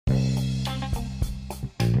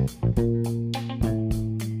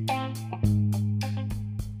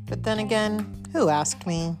But then again, who asked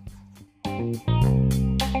me?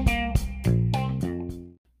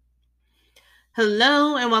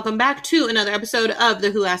 Hello and welcome back to another episode of the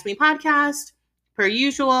Who Asked Me podcast. Per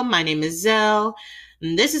usual, my name is Zell.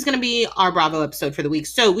 And this is going to be our Bravo episode for the week.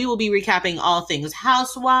 So we will be recapping all things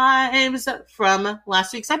Housewives from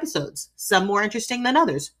last week's episodes. Some more interesting than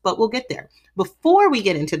others, but we'll get there. Before we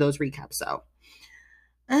get into those recaps, though,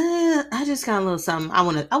 I just got a little something. I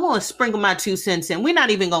want to sprinkle my 2 cents in. We're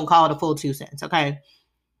not even going to call it a full 2 cents, okay?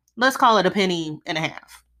 Let's call it a penny and a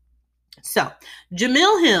half. So,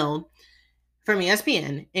 Jemele Hill from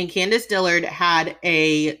ESPN and Candiace Dillard had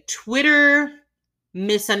a Twitter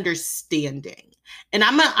misunderstanding. And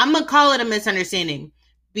I'm gonna call it a misunderstanding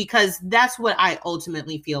because that's what I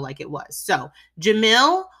ultimately feel like it was. So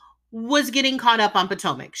Jemele was getting caught up on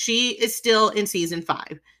Potomac. She is still in season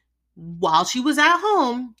 5. While she was at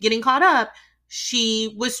home getting caught up,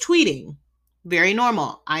 she was tweeting. Very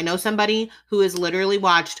normal. I know somebody who has literally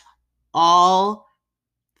watched all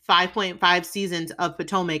 5.5 seasons of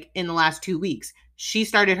Potomac in the last 2 weeks. She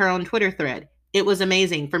started her own Twitter thread. It was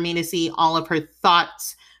amazing for me to see all of her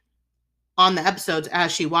thoughts on the episodes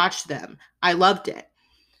as she watched them. I loved it.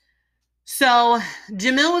 So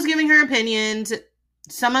Jemele was giving her opinions.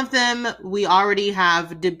 Some of them we already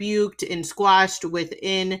have debuked and squashed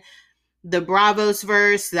within the Bravos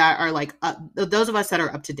verse that are like, those of us that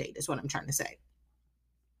are up to date is what I'm trying to say.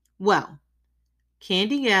 Well,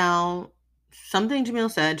 Candy Gal, something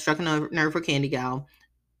Jemele said struck a nerve for Candy Gal.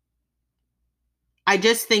 I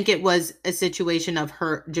just think it was a situation of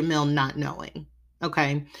Jemele not knowing.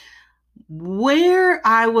 Okay. Where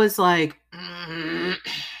I was like,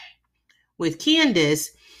 with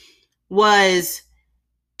Candiace was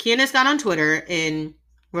Candiace got on Twitter and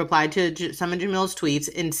replied to some of Jemele's tweets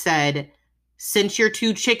and said, since you're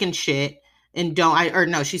too chicken shit and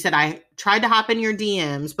she said, I tried to hop in your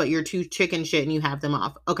DMs, but you're too chicken shit and you have them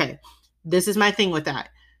off. Okay. This is my thing with that.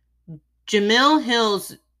 Jemele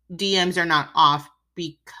Hill's DMs are not off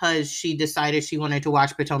because she decided she wanted to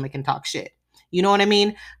watch Potomac and talk shit. You know what I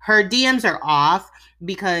mean? Her DMs are off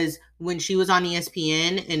because when she was on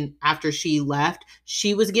ESPN and after she left,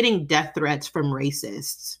 she was getting death threats from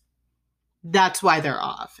racists. That's why they're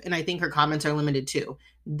off. And I think her comments are limited too.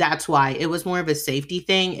 That's why. It was more of a safety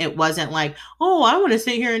thing. It wasn't like, oh, I want to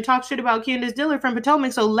sit here and talk shit about Candiace Dillard from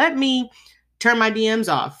Potomac, so let me turn my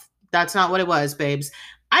DMs off. That's not what it was, babes.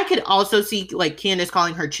 I could also see like Candiace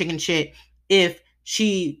calling her chicken shit if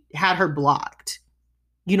she had her blocked.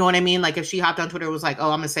 You know what I mean? Like if she hopped on Twitter and was like,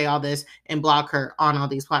 oh, I'm going to say all this and block her on all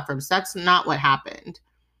these platforms. That's not what happened.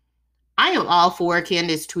 I am all for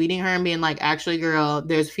Candiace tweeting her and being like, actually, girl,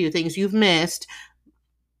 there's a few things you've missed.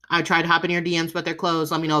 I tried hopping your DMs, but they're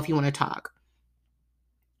closed. Let me know if you want to talk.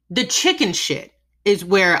 The chicken shit is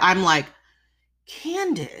where I'm like,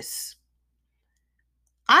 Candiace,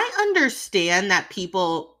 I understand that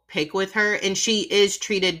people pick with her and she is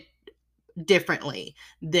treated differently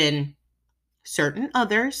than certain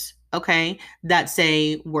others, okay, that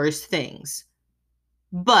say worse things.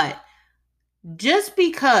 But just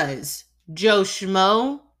because Joe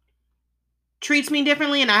Schmo treats me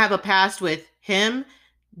differently and I have a past with him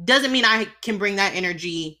doesn't mean I can bring that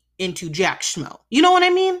energy into Jack Schmo. You know what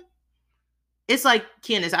I mean? It's like,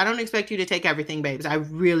 Candiace, I don't expect you to take everything, babes. I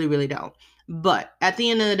really, really don't. But at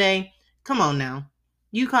the end of the day, come on now.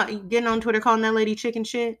 You getting on Twitter calling that lady chicken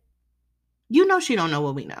shit? You know she don't know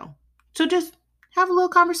what we know. So just have a little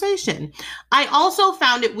conversation. I also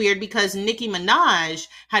found it weird because Nicki Minaj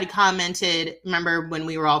had commented, remember when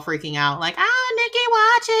we were all freaking out, like, Nicki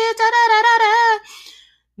watches, da-da-da-da-da.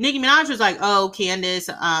 Nicki Minaj was like, oh, Candiace,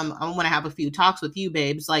 I want to have a few talks with you,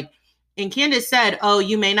 babes. Like, and Candiace said, oh,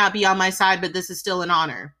 you may not be on my side, but this is still an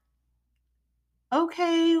honor.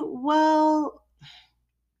 Okay, well,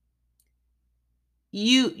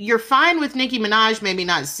 you're fine with Nicki Minaj maybe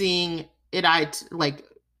not seeing it like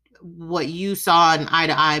what you saw in eye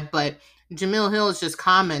to eye, but Jemele Hill is just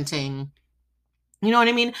commenting. You know what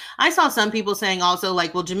I mean? I saw some people saying also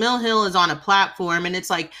like, well, Jemele Hill is on a platform, and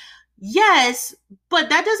it's like, yes, but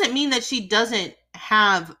that doesn't mean that she doesn't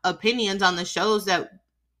have opinions on the shows that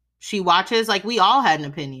she watches. Like, we all had an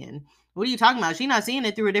opinion. What are you talking about? She's not seeing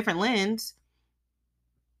it through a different lens.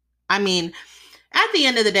 I mean, at the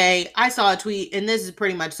end of the day, I saw a tweet, and this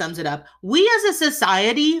pretty much sums it up. We as a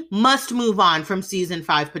society must move on from season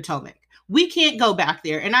 5 Potomac. We can't go back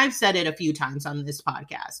there. And I've said it a few times on this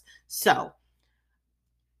podcast. So,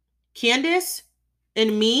 Candiace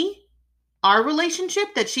and me, our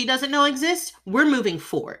relationship that she doesn't know exists, we're moving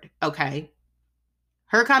forward, okay?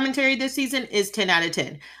 Her commentary this season is 10 out of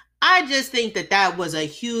 10. I just think that that was a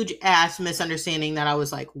huge ass misunderstanding that I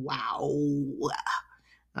was like, wow.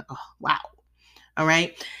 Wow. All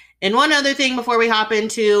right. And one other thing before we hop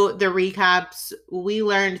into the recaps, we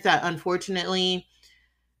learned that unfortunately,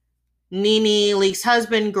 NeNe Leakes'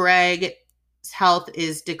 husband, Greg's health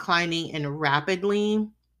is declining and rapidly.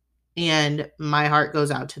 And my heart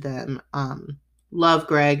goes out to them. Love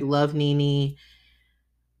Greg, love NeNe.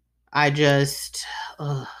 I just,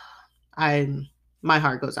 my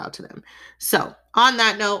heart goes out to them. So, on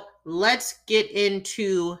that note, let's get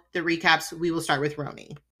into the recaps. We will start with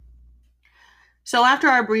RHONY. So, after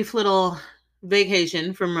our brief little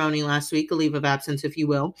vacation from RHONY last week, a leave of absence, if you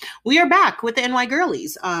will, we are back with the NY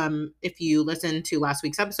Girlies. If you listened to last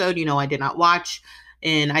week's episode, you know I did not watch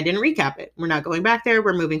and I didn't recap it. We're not going back there.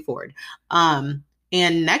 We're moving forward. And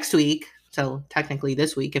next week, so technically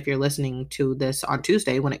this week, if you're listening to this on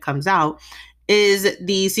Tuesday when it comes out, is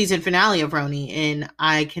the season finale of RHONY. And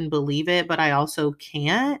I can believe it, but I also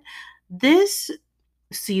can't. This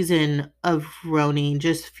season of RHONY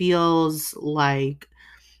just feels like,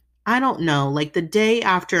 I don't know, like the day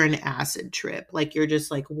after an acid trip. Like you're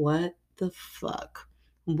just like, what the fuck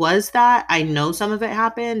was that? I know some of it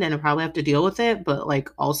happened and I probably have to deal with it, but like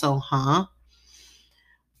also, huh?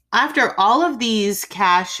 After all of these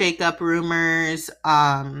cast shakeup rumors,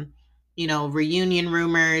 reunion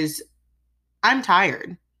rumors, I'm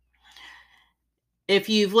tired. If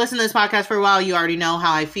you've listened to this podcast for a while, you already know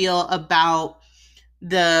how I feel about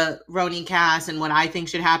the RHONY cast and what I think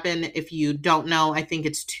should happen. If you don't know, I think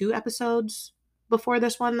it's 2 episodes before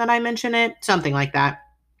this one that I mention it, something like that.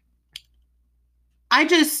 I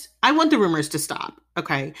want the rumors to stop,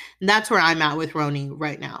 okay? And that's where I'm at with RHONY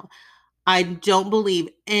right now. I don't believe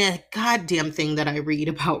a goddamn thing that I read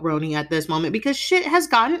about RHONY at this moment because shit has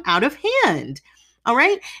gotten out of hand, all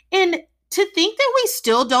right? And to think that we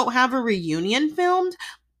still don't have a reunion filmed,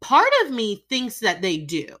 part of me thinks that they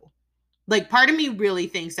do. Like, part of me really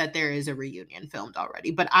thinks that there is a reunion filmed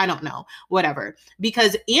already, but I don't know. Whatever.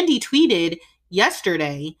 Because Andy tweeted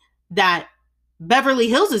yesterday that Beverly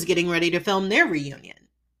Hills is getting ready to film their reunion.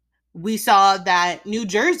 We saw that New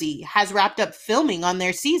Jersey has wrapped up filming on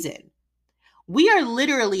their season. We are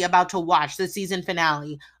literally about to watch the season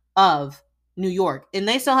finale of New York, and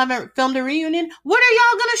they still haven't filmed a reunion. What are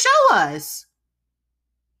y'all going to show us?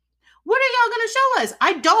 What are y'all going to show us?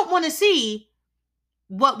 I don't want to see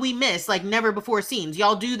what we missed, like never before scenes.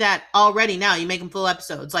 Y'all do that already now. You make them full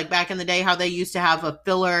episodes. Like back in the day, how they used to have a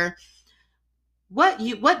filler. What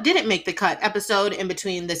didn't make the cut episode in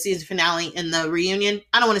between the season finale and the reunion?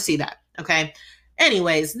 I don't want to see that. Okay.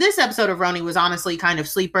 Anyways, this episode of RHONY was honestly kind of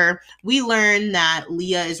sleeper. We learned that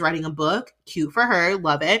Leah is writing a book. Cute for her.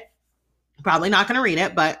 Love it. Probably not going to read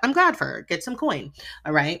it, but I'm glad for her. Get some coin.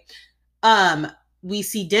 All right. We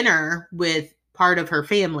see dinner with part of her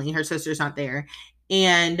family. Her sister's not there.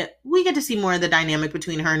 And we get to see more of the dynamic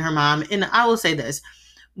between her and her mom. And I will say this.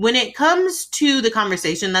 When it comes to the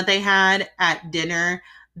conversation that they had at dinner,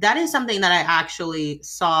 that is something that I actually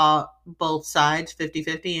saw both sides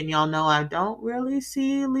 50-50. And y'all know I don't really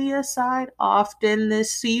see Leah's side often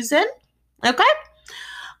this season. Okay.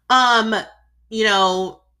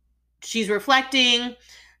 She's reflecting.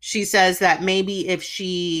 She says that maybe if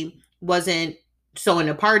she wasn't so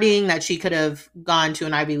into partying, that she could have gone to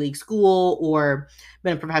an Ivy League school or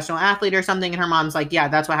been a professional athlete or something. And her mom's like, yeah,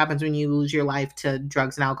 that's what happens when you lose your life to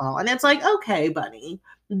drugs and alcohol. And it's like, okay, bunny,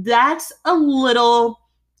 that's a little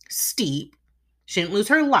steep. She didn't lose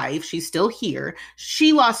her life. She's still here.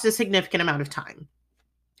 She lost a significant amount of time,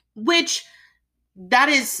 which that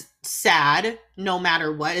is sad no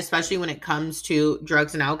matter what, especially when it comes to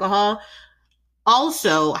drugs and alcohol.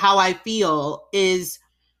 Also, how I feel is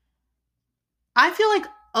I feel like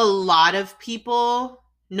a lot of people,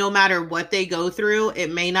 no matter what they go through,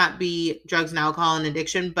 it may not be drugs and alcohol and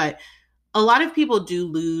addiction, but a lot of people do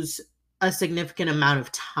lose a significant amount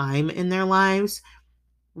of time in their lives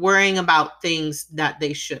worrying about things that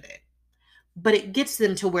they shouldn't. But it gets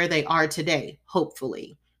them to where they are today,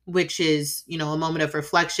 hopefully, which is, a moment of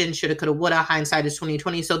reflection, shoulda, coulda, woulda, hindsight is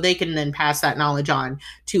 2020, so they can then pass that knowledge on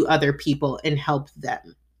to other people and help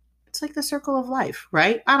them. It's like the circle of life,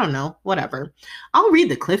 right? I don't know, whatever. I'll read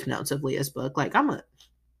the cliff notes of Leah's book. Like I'm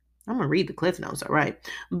gonna read the cliff notes, all right?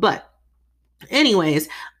 But anyways,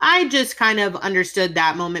 I just kind of understood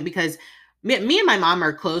that moment because me and my mom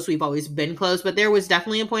are close. We've always been close, but there was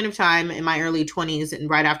definitely a point of time in my early 20s and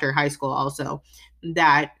right after high school also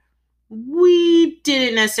that we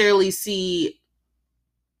didn't necessarily see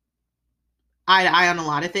eye to eye on a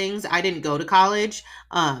lot of things. I didn't go to college.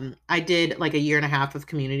 I did like a year and a half of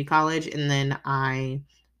community college, and then I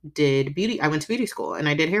I went to beauty school and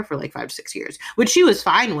I did hair for like 5 to 6 years, which she was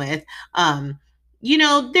fine with.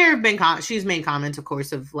 There have been she's made comments, of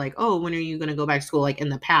course, of like, oh, when are you going to go back to school? Like in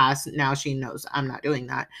the past, now she knows I'm not doing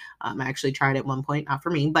that. I actually tried at one point, not for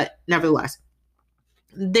me, but nevertheless,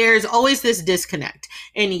 there's always this disconnect.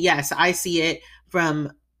 And yes, I see it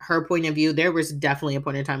from her point of view. There was definitely a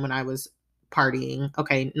point in time when I was partying.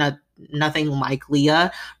 Okay, nothing like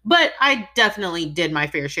Leah, but I definitely did my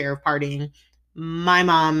fair share of partying. My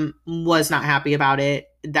mom was not happy about it.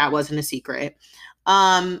 That wasn't a secret.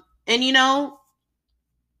 And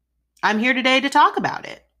I'm here today to talk about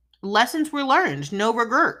it. Lessons were learned, no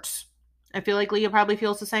regrets. I feel like Leah probably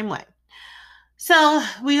feels the same way. So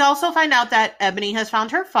we also find out that Ebony has found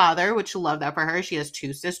her father, which love that for her. She has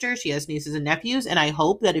 2 sisters. She has nieces and nephews. And I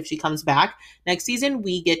hope that if she comes back next season,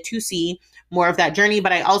 we get to see more of that journey.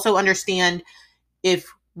 But I also understand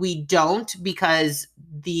if we don't, because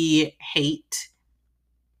the hate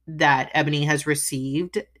that Ebony has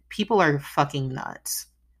received, people are fucking nuts.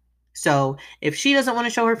 So if she doesn't want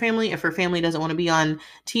to show her family, if her family doesn't want to be on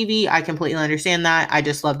TV, I completely understand that. I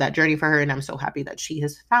just love that journey for her. And I'm so happy that she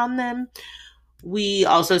has found them. We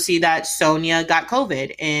also see that Sonia got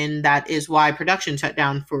COVID, and that is why production shut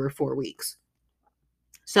down for 4 weeks.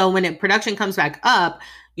 So when production comes back up,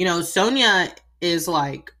 Sonia is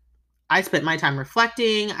like, I spent my time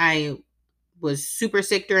reflecting. I was super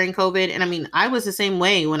sick during COVID. And I mean, I was the same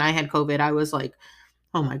way when I had COVID. I was like,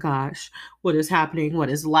 oh my gosh, what is happening? What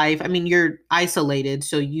is life? I mean, you're isolated.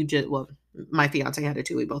 So my fiance had it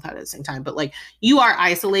too. We both had it at the same time. But like, you are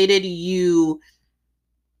isolated. You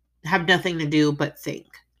have nothing to do but think.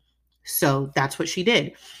 So that's what she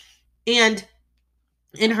did. And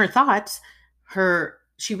in her thoughts,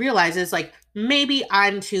 she realizes like, maybe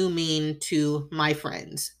I'm too mean to my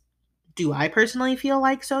friends. Do I personally feel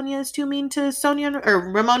like Sonia is too mean to Sonia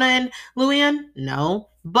or Ramona and Luann? No,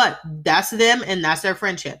 but that's them and that's their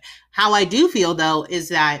friendship. How I do feel though is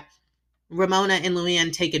that Ramona and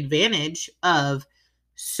Luann take advantage of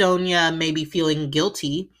Sonia maybe feeling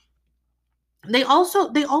guilty. They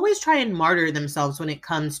always try and martyr themselves when it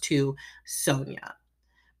comes to Sonia,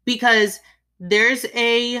 because there's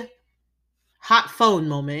a hot phone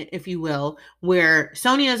moment, if you will, where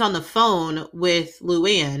Sonia is on the phone with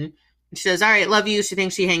Luann. She says, all right, love you. She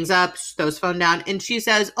thinks she hangs up, she throws phone down, and she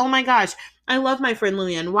says, oh my gosh, I love my friend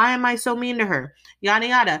Luann. Why am I so mean to her? Yada,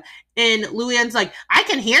 yada. And Luann's like, I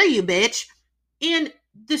can hear you, bitch. And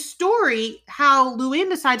the story, how Luann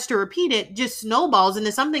decides to repeat it, just snowballs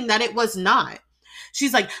into something that it was not.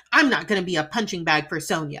 She's like, I'm not going to be a punching bag for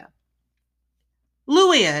Sonia.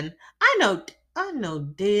 Luann, I know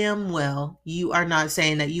damn well you are not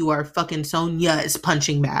saying that you are fucking Sonia's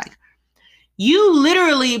punching bag. You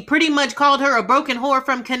literally pretty much called her a broken whore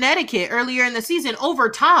from Connecticut earlier in the season over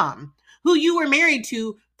Tom, who you were married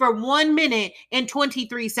to for 1 minute and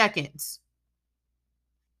 23 seconds.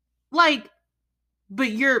 Like,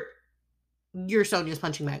 but you're Sonia's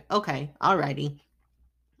punching bag. Okay, alrighty.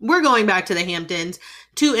 We're going back to the Hamptons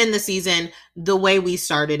to end the season the way we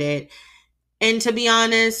started it. And to be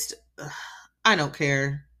honest, I don't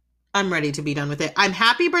care. I'm ready to be done with it. I'm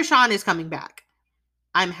happy Brashawn is coming back.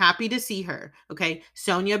 I'm happy to see her. Okay.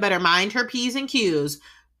 Sonia better mind her P's and Q's,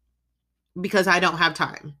 because I don't have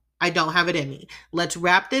time. I don't have it in me. Let's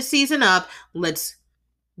wrap this season up. Let's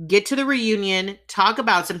get to the reunion, talk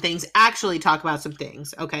about some things, actually talk about some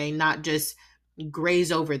things. Okay. Not just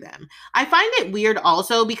graze over them. I find it weird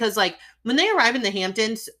also because like when they arrive in the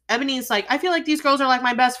Hamptons, Ebony's like, I feel like these girls are like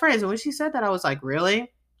my best friends. And when she said that, I was like,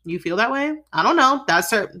 really? You feel that way? I don't know.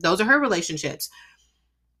 Those are her relationships.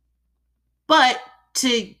 But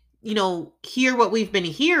to, hear what we've been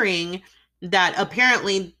hearing, that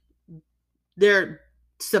apparently there's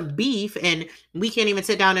some beef and we can't even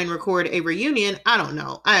sit down and record a reunion. I don't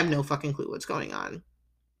know. I have no fucking clue what's going on.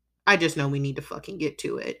 I just know we need to fucking get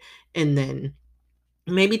to it and then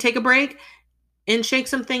maybe take a break and shake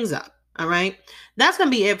some things up. All right. That's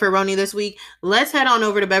going to be it for Roni this week. Let's head on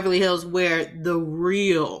over to Beverly Hills, where the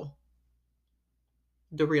real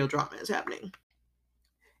drama is happening.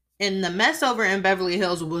 And the mess over in Beverly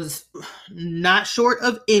Hills was not short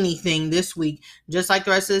of anything this week, just like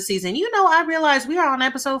the rest of the season. I realized we are on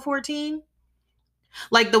episode 14.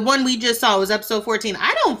 Like the one we just saw was episode 14.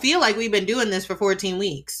 I don't feel like we've been doing this for 14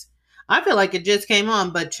 weeks. I feel like it just came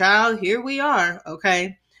on, but child, here we are.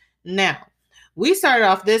 Okay. Now, we started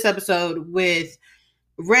off this episode with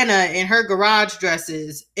Rinna in her garage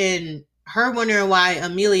dresses and her wondering why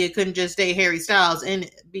Amelia couldn't just date Harry Styles.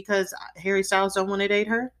 And because Harry Styles don't want to date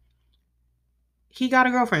her, he got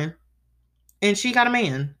a girlfriend and she got a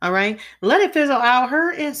man. All right. Let it fizzle out.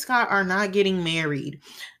 Her and Scott are not getting married.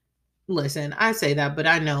 listen, I say that, but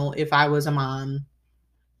I know if I was a mom,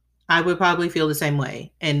 I would probably feel the same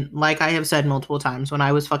way. And like I have said multiple times, when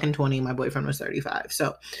I was fucking 20, my boyfriend was 35.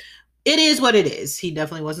 So it is what it is. He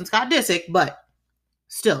definitely wasn't Scott Disick, but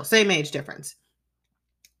still, same age difference.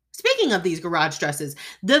 Speaking of these garage dresses,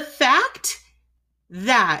 the fact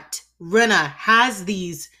that Rinna has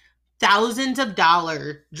these thousands of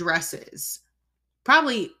dollar dresses,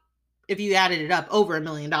 probably if you added it up, over $1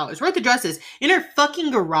 million worth of dresses in her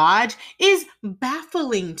fucking garage is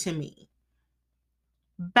baffling to me.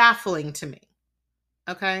 Baffling to me.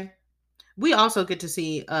 Okay? We also get to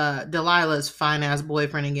see Delilah's fine-ass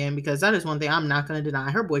boyfriend again, because that is one thing I'm not going to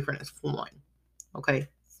deny. Her boyfriend is fine. Okay?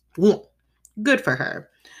 Fine. Good for her.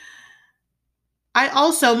 I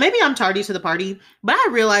also, maybe I'm tardy to the party, but I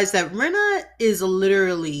realized that Rinna is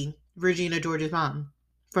literally Regina George's mom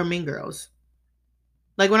from Mean Girls.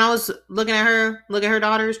 Like, when I was looking at her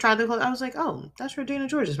daughters try the clothes, I was like, oh, that's Regina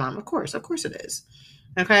George's mom. Of course it is.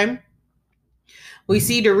 Okay? We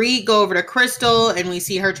see Dorit go over to Crystal, and we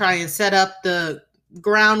see her try and set up the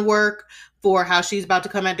groundwork for how she's about to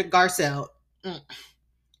come at Garcelle.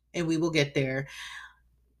 And we will get there.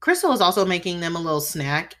 Crystal is also making them a little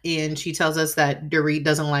snack, and she tells us that Dorit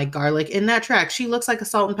doesn't like garlic. In that track, she looks like a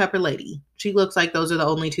salt and pepper lady. She looks like those are the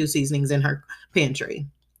only 2 seasonings in her pantry.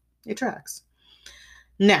 It tracks.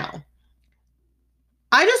 Now,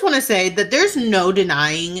 I just want to say that there's no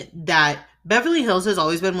denying that Beverly Hills has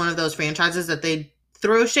always been one of those franchises that they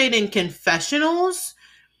throw shade in confessionals.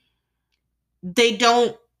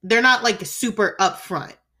 They're not like super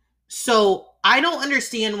upfront. So I don't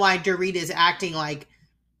understand why Dorit is acting like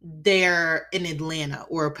they're in Atlanta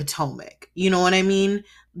or Potomac. You know what I mean?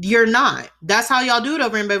 You're not. That's how y'all do it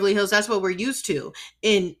over in Beverly Hills. That's what we're used to.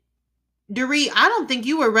 And Dorit, I don't think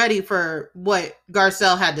you were ready for what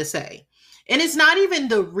Garcelle had to say. And it's not even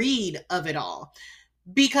the read of it all.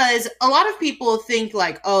 Because a lot of people think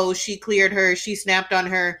like, oh, she cleared her, she snapped on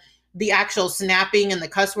her, the actual snapping and the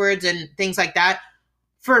cuss words and things like that.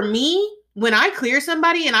 For me, when I clear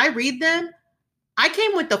somebody and I read them, I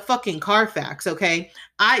came with the fucking Carfax, okay?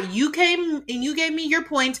 You came and you gave me your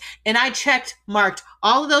points, and I marked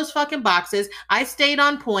all of those fucking boxes. I stayed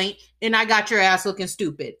on point, and I got your ass looking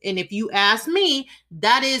stupid. And if you ask me,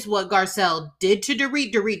 that is what Garcelle did to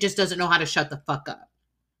Dorit. Dorit just doesn't know how to shut the fuck up,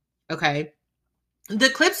 okay? The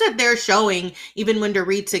clips that they're showing, even when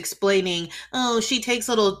Dorit's explaining, oh, she takes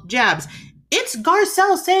little jabs, it's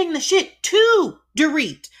Garcelle saying the shit to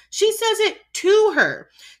Dorit. She says it to her.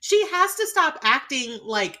 She has to stop acting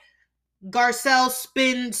like Garcelle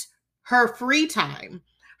spends her free time,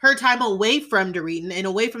 her time away from Dorit and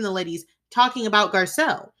away from the ladies, talking about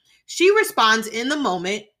Garcelle. She responds in the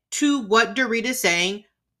moment to what Dorit is saying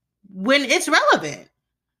when it's relevant.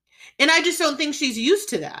 And I just don't think she's used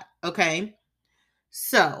to that, okay?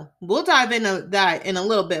 So we'll dive into that in a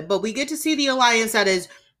little bit, but we get to see the alliance that is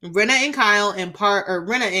Rinna and Kyle and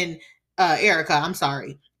Rinna and Erica, I'm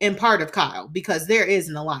sorry, and part of Kyle, because there is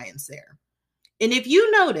an alliance there. And if you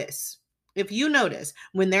notice,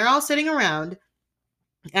 when they're all sitting around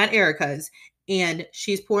at Erica's and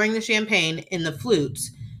she's pouring the champagne in the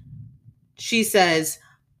flutes, she says,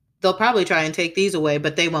 they'll probably try and take these away,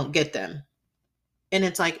 but they won't get them. And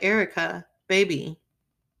it's like, Erica, baby,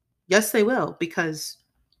 yes, they will, because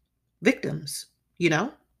victims, you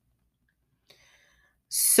know?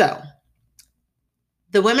 So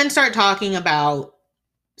the women start talking about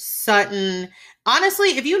Sutton.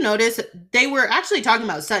 Honestly, if you notice, they were actually talking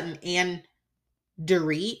about Sutton and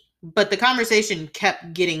Dorit, but the conversation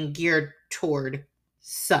kept getting geared toward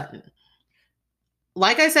Sutton.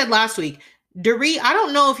 Like I said last week, Dorit, I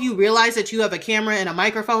don't know if you realize that you have a camera and a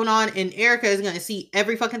microphone on, and Erica is going to see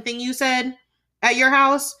every fucking thing you said at your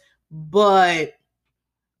house, but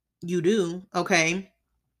you do, okay?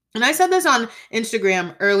 And I said this on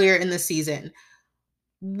Instagram earlier in the season.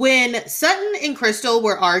 When Sutton and Crystal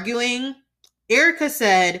were arguing, Erica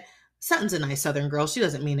said, Sutton's a nice Southern girl. She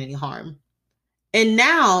doesn't mean any harm. And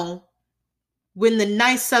now, when the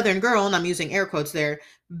nice Southern girl, and I'm using air quotes there,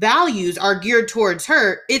 values are geared towards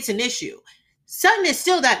her, it's an issue. Sutton is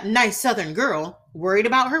still that nice Southern girl, worried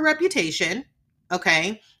about her reputation,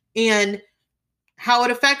 okay, and how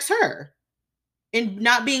it affects her, and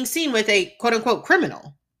not being seen with a quote-unquote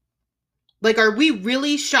criminal. Like, are we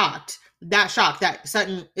really shocked that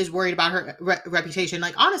Sutton is worried about her reputation?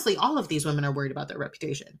 Like, honestly, all of these women are worried about their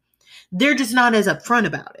reputation. They're just not as upfront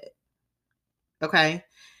about it. Okay?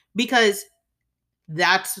 Because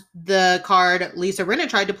that's the card Lisa Rinna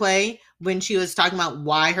tried to play when she was talking about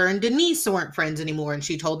why her and Denise weren't friends anymore. And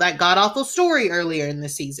she told that god-awful story earlier in the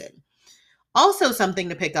season. Also something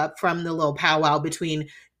to pick up from the little powwow between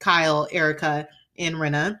Kyle, Erica, and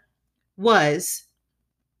Rinna. was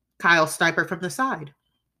Kyle Sniper from the side.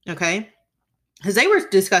 Okay? Because they were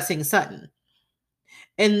discussing Sutton.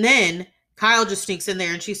 And then Kyle just sneaks in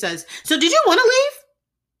there and she says, so did you want to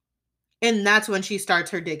leave? And that's when she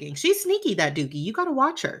starts her digging. She's sneaky, that Doogie. You got to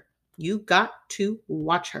watch her. You got to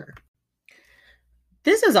watch her.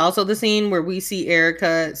 This is also the scene where we see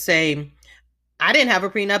Erica say, I didn't have a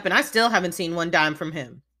prenup and I still haven't seen one dime from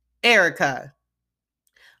him. Erica.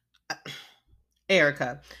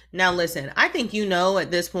 Now listen, I think you know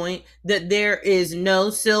at this point that there is no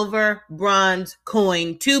silver, bronze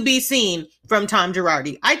coin to be seen from Tom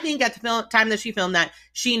Girardi. I think at the time that she filmed that,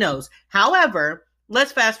 she knows. However,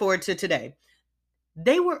 let's fast forward to today.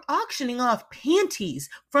 They were auctioning off panties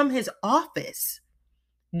from his office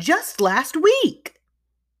just last week.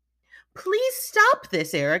 Please stop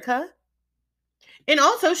this, Erica. And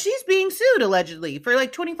also, she's being sued allegedly for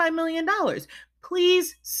like $25 million.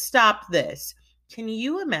 Please stop this. Can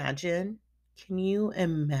you imagine being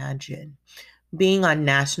on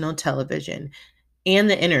national television and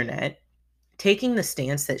the internet, taking the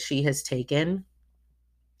stance that she has taken?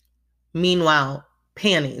 Meanwhile,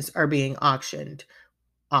 panties are being auctioned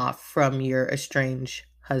off from your estranged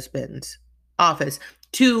husband's office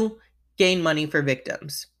to gain money for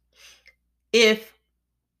victims. If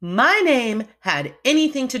my name had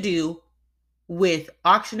anything to do with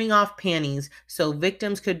auctioning off panties so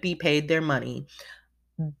victims could be paid their money,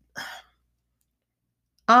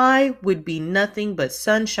 I would be nothing but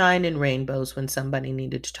sunshine and rainbows when somebody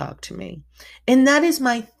needed to talk to me. And that is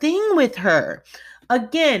my thing with her.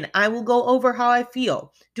 Again, I will go over how I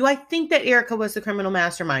feel. Do I think that Erica was the criminal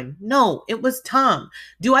mastermind? No, it was Tom.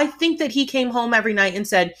 Do I think that he came home every night and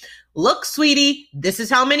said, look, sweetie, this is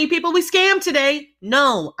how many people we scammed today?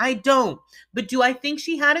 No, I don't. But do I think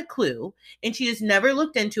she had a clue and she has never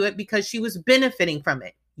looked into it because she was benefiting from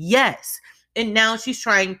it? Yes. And now she's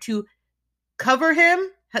trying to cover him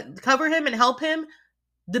and help him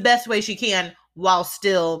the best way she can while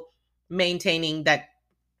still maintaining that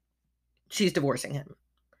she's divorcing him.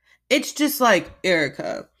 It's just like,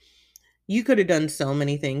 Erica, you could have done so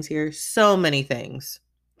many things here, so many things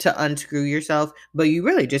to unscrew yourself, but you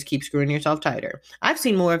really just keep screwing yourself tighter. I've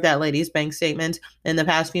seen more of that lady's bank statements in the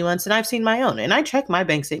past few months than I've seen my own, and I check my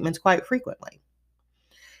bank statements quite frequently.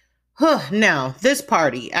 Now, this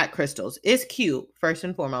party at Crystal's is cute, first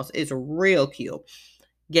and foremost. It's real cute.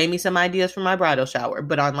 Gave me some ideas for my bridal shower,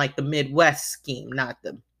 but on like the Midwest scheme, not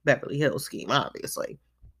the Beverly Hills scheme, obviously.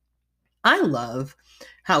 I love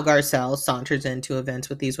how Garcelle saunters into events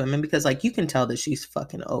with these women because, like, you can tell that she's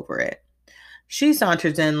fucking over it. She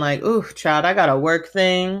saunters in like, ooh, child, I got a work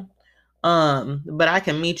thing, but I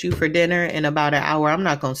can meet you for dinner in about an hour. I'm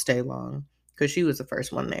not going to stay long because she was the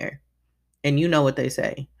first one there. And you know what they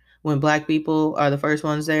say. When Black people are the first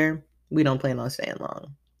ones there, we don't plan on staying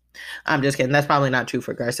long. I'm just kidding. That's probably not true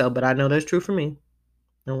for Garcelle, but I know that's true for me.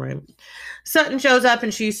 All right. Sutton shows up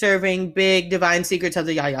and she's serving big divine secrets of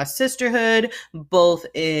the Yaya sisterhood, both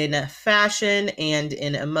in fashion and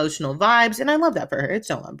in emotional vibes. And I love that for her. It's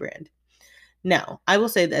so on brand. Now, I will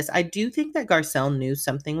say this. I do think that Garcelle knew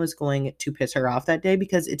something was going to piss her off that day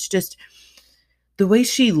because it's just the way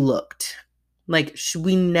she looked. Like,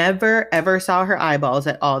 we never, ever saw her eyeballs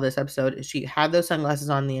at all this episode. She had those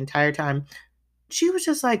sunglasses on the entire time. She was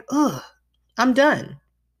just like, ugh, I'm done.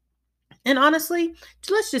 And honestly,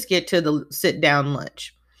 let's just get to the sit-down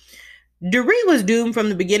lunch. Dorit was doomed from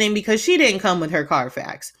the beginning because she didn't come with her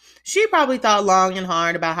Carfax. She probably thought long and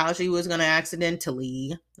hard about how she was going to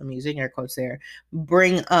accidentally, I'm using air quotes there,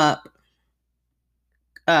 bring up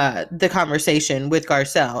the conversation with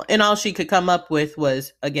Garcelle. And all she could come up with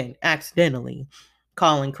was, again, accidentally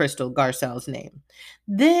calling Crystal Garcelle's name.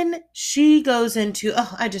 Then she goes into,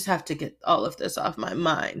 I just have to get all of this off my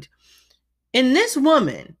mind. And this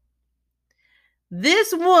woman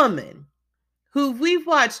who we've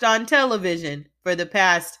watched on television for the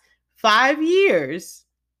past 5 years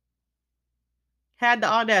had the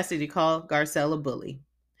audacity to call Garcelle a bully.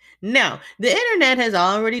 Now, the internet has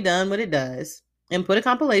already done what it does and put a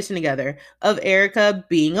compilation together of Erica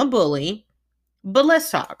being a bully. But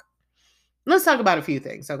let's talk. Let's talk about a few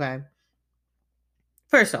things, okay?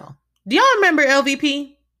 First of all, do y'all remember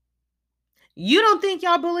LVP? You don't think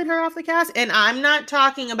y'all bullied her off the cast? And I'm not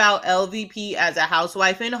talking about LVP as a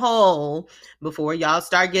housewife in whole before y'all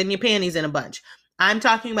start getting your panties in a bunch. I'm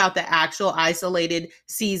talking about the actual isolated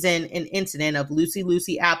season and incident of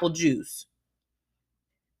Lucy Apple Juice.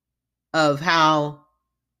 Of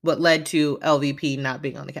what led to LVP not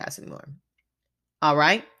being on the cast anymore. All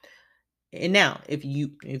right? And now, if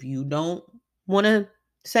you don't want to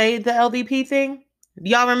say the LVP thing,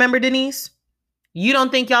 y'all remember Denise? You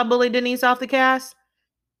don't think y'all bullied Denise off the cast?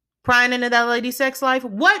 prying into that lady's sex life.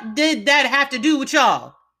 What did that have to do with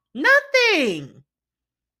y'all? Nothing.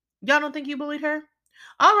 Y'all don't think you bullied her?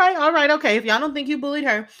 All right, okay. If y'all don't think you bullied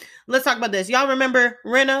her, let's talk about this. Y'all remember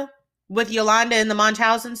Rinna with Yolanda and the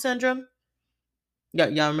Munchausen syndrome?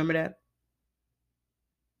 Y'all remember that?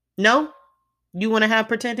 No? You want to have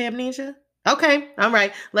pretend amnesia? Okay, all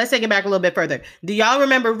right. Let's take it back a little bit further. Do y'all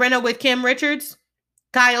remember Rinna with Kim Richards,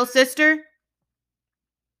 Kyle's sister,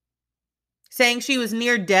 saying she was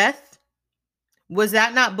near death? Was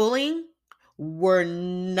that not bullying? Were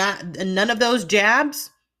none of those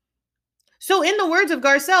jabs? So in the words of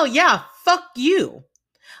Garcelle, yeah, fuck you.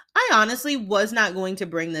 I honestly was not going to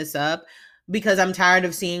bring this up because I'm tired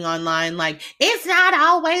of seeing online like, it's not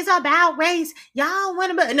always about race. Y'all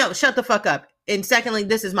want to... No, shut the fuck up. And secondly,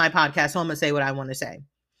 this is my podcast, so I'm going to say what I want to say.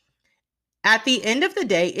 At the end of the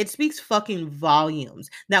day, it speaks fucking volumes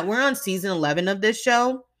that we're on season 11 of this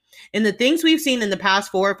show. And the things we've seen in the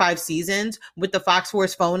past 4 or 5 seasons with the Fox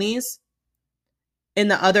Force phonies and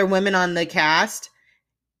the other women on the cast,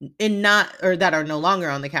 and that are no longer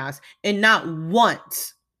on the cast, and not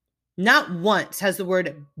once has the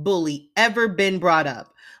word bully ever been brought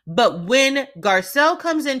up. But when Garcelle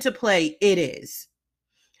comes into play, it is.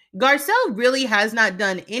 Garcelle really has not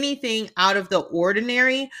done anything out of the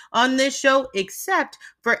ordinary on this show except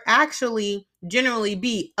for actually generally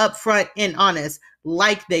be upfront and honest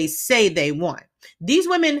like they say they want. These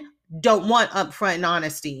women don't want upfront and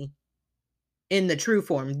honesty in the true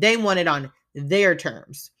form. They want it on their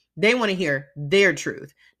terms. They want to hear their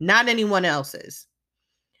truth, not anyone else's.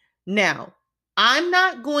 Now, I'm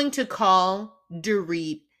not going to call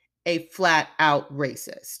Dorit a flat out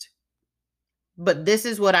racist, but this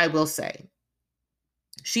is what I will say.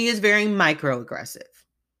 She is very microaggressive.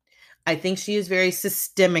 I think she is very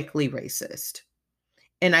systemically racist.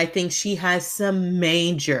 And I think she has some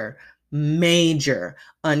major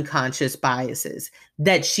unconscious biases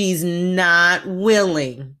that she's not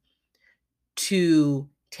willing to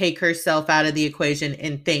take herself out of the equation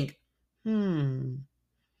and think,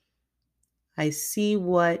 I see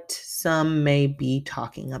what some may be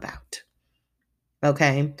talking about.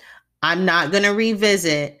 Okay. I'm not going to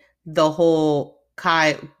revisit the whole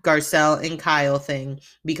Garcelle and Kyle thing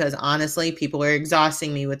because honestly, people are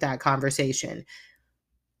exhausting me with that conversation.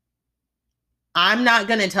 I'm not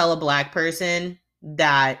going to tell a Black person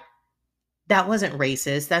that wasn't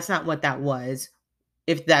racist. That's not what that was,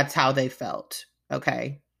 if that's how they felt.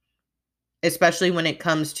 Okay. Especially when it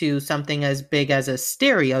comes to something as big as a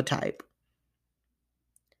stereotype.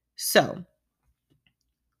 So,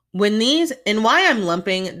 why I'm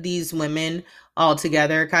lumping these women all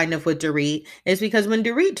together kind of with Dorit is because when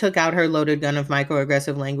Dorit took out her loaded gun of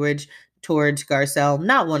microaggressive language towards Garcelle,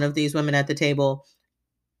 not one of these women at the table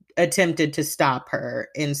attempted to stop her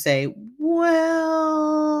and say,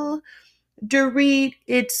 well, Dorit,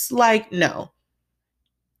 it's like, no.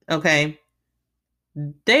 Okay.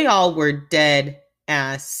 They all were dead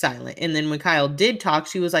ass silent. And then when Kyle did talk,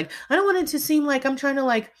 she was like, I don't want it to seem like I'm trying to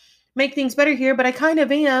like make things better here, but I kind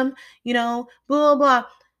of am, blah, blah, blah.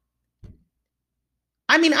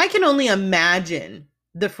 I mean, I can only imagine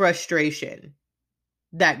the frustration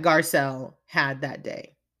that Garcelle had that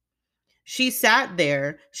day. She sat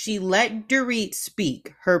there, she let Dorit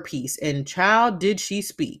speak her piece, and child, did she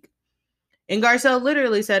speak. And Garcelle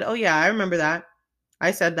literally said, oh yeah, I remember that.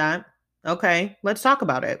 I said that. Okay, let's talk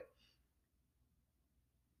about it.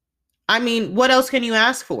 I mean, what else can you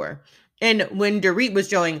ask for? And when Dorit was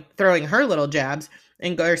throwing her little jabs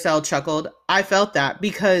and Garcelle chuckled, I felt that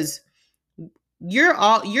because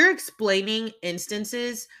you're explaining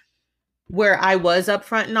instances where I was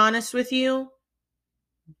upfront and honest with you,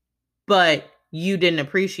 but you didn't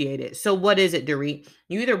appreciate it. So what is it, Dorit?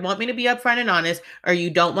 You either want me to be upfront and honest or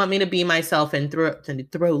you don't want me to be myself and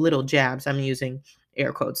throw little jabs. I'm using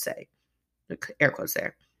air quotes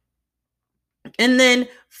there. And then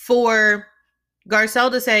for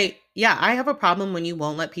Garcelle to say, yeah, I have a problem when you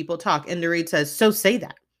won't let people talk. And Dorit says, so say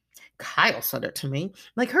that. Kyle said it to me.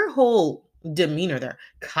 Like her whole demeanor there.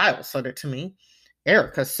 Kyle said it to me.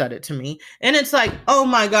 Erica said it to me. And it's like, oh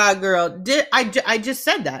my God, girl, I just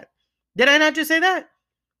said that. Did I not just say that?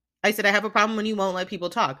 I said, I have a problem when you won't let people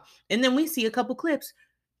talk. And then we see a couple clips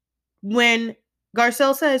when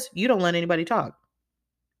Garcelle says, you don't let anybody talk.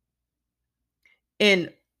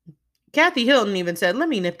 And Kathy Hilton even said, let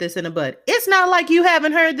me nip this in the bud. It's not like you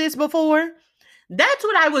haven't heard this before. That's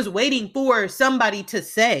what I was waiting for somebody to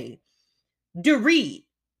say. Dorit,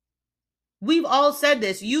 we've all said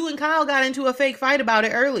this. You and Kyle got into a fake fight about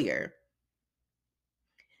it earlier.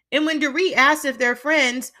 And when Dorit asked if they're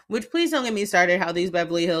friends, which please don't get me started how these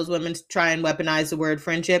Beverly Hills women try and weaponize the word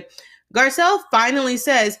friendship, Garcelle finally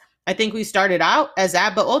says, I think we started out as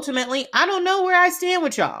that, but ultimately, I don't know where I stand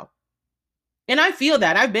with y'all. And I feel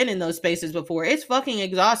that. I've been in those spaces before. It's fucking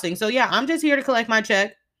exhausting. So yeah, I'm just here to collect my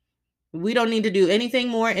check. We don't need to do anything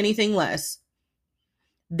more, anything less.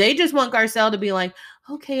 They just want Garcelle to be like,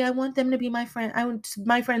 okay, I want them to be my friend. I want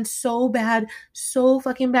my friend so bad, so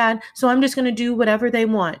fucking bad. So I'm just going to do whatever they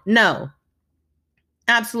want. No,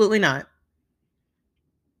 absolutely not.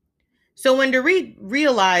 So when Dorit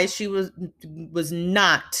realized she was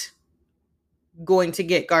not going to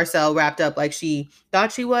get Garcelle wrapped up like she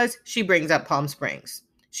thought she was, she brings up Palm Springs.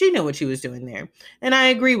 She knew what she was doing there. And I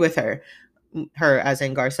agree with her as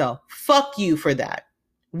in Garcelle. Fuck you for that.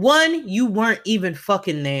 1, you weren't even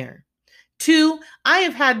fucking there. 2, I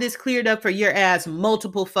have had this cleared up for your ass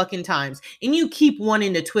multiple fucking times, and you keep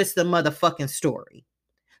wanting to twist the motherfucking story.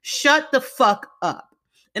 Shut the fuck up.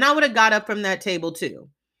 And I would have got up from that table too.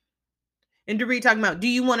 And Dorit talking about, do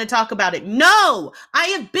you want to talk about it? No! I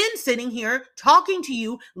have been sitting here talking to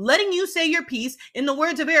you, letting you say your piece, in the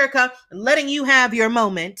words of Erica, letting you have your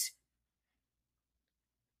moment.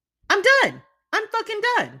 I'm done. I'm fucking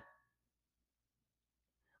done.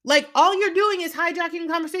 Like, all you're doing is hijacking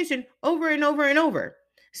the conversation over and over and over.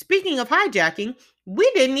 Speaking of hijacking, we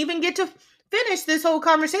didn't even get to finish this whole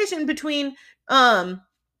conversation between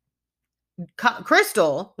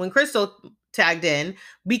Crystal, when Crystal tagged in,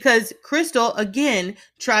 because Crystal, again,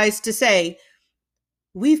 tries to say,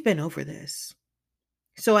 we've been over this.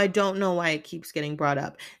 So I don't know why it keeps getting brought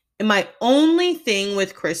up. And my only thing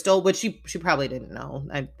with Crystal, which she probably didn't know,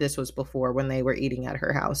 this was before when they were eating at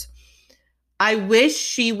her house. I wish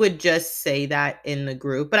she would just say that in the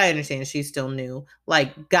group, but I understand she's still new.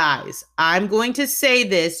 Like, guys, I'm going to say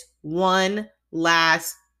this one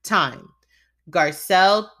last time.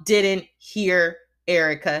 Garcelle didn't hear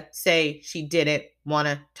Erica say she didn't want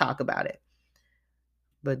to talk about it.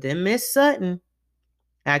 But then Miss Sutton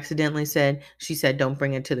accidentally said, she said, don't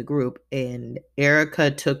bring it to the group. And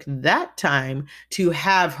Erica took that time to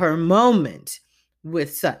have her moment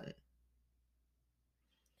with Sutton.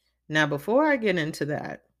 Now, before I get into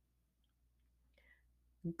that,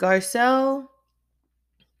 Garcelle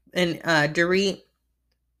and Dorit,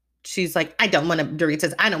 she's like, Dorit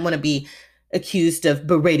says, I don't want to be accused of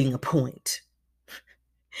berating a point.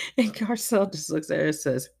 And Garcelle just looks at her and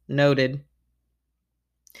says, noted.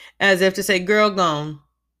 As if to say, girl, gone.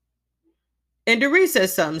 And Dorit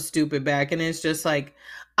says something stupid back, and it's just like,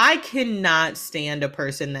 I cannot stand a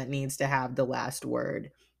person that needs to have the last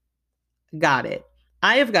word. Got it.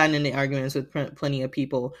 I have gotten into arguments with plenty of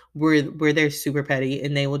people where they're super petty,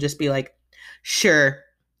 and they will just be like, sure,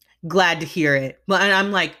 glad to hear it. But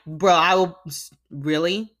I'm like, bro, I will,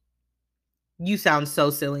 really? You sound so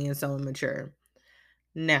silly and so immature.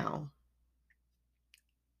 Now,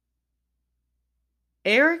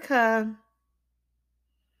 Erica,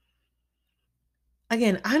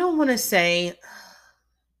 again, I don't want to say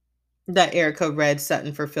that Erica read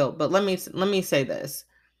Sutton for filth, but let me say this.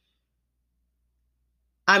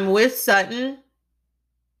 I'm with Sutton.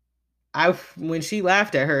 When she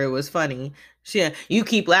laughed at her, it was funny. You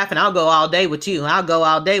keep laughing, I'll go all day with you. I'll go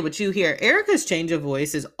all day with you here. Erica's change of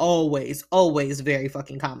voice is always, always very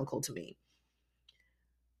fucking comical to me.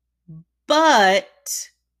 But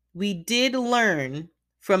we did learn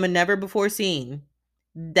from a never before seen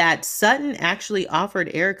that Sutton actually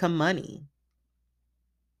offered Erica money.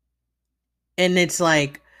 And it's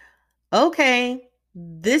like, okay,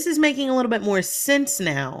 this is making a little bit more sense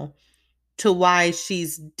now to why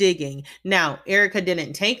she's digging. Now, Erica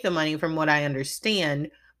didn't take the money from what I understand,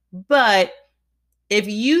 but if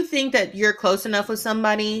you think that you're close enough with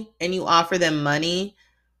somebody and you offer them money,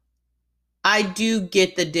 I do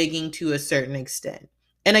get the digging to a certain extent.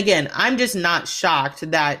 And again, I'm just not shocked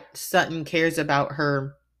that Sutton cares about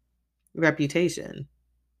her reputation.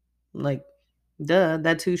 Like, duh,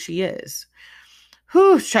 that's who she is.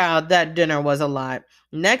 Whew, child, that dinner was a lot.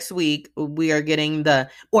 Next week, we are getting the,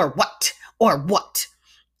 or what? Or what?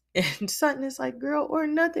 And Sutton is like, girl, or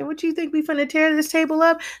nothing. What you think we finna tear this table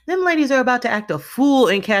up? Them ladies are about to act a fool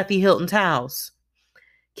in Kathy Hilton's house.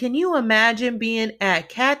 Can you imagine being at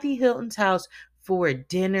Kathy Hilton's house for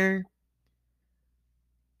dinner?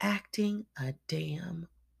 Acting a damn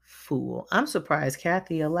fool. I'm surprised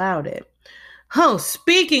Kathy allowed it. Oh,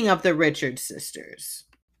 speaking of the Richards sisters.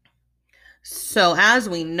 So as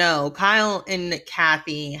we know, Kyle and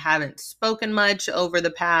Kathy haven't spoken much over the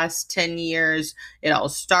past 10 years. It all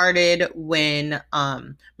started when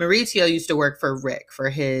Mauricio used to work for Rick for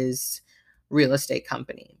his real estate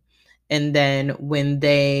company. And then when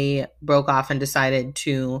they broke off and decided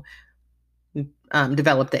to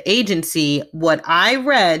develop the agency, what I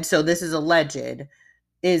read, so this is alleged,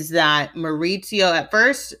 is that Mauricio at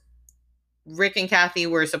first, Rick and Kathy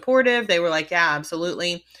were supportive. They were like, yeah,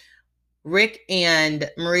 absolutely. Rick and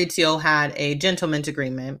Maurizio had a gentleman's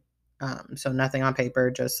agreement. So nothing on paper,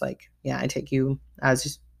 just like, yeah, I take you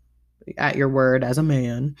as at your word as a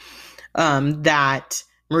man. That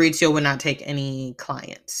Maurizio would not take any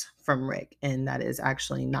clients from Rick, and that is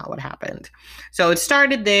actually not what happened. So it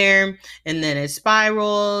started there, and then it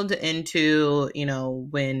spiraled into,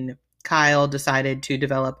 when Kyle decided to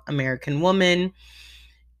develop American Woman.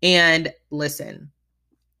 And listen,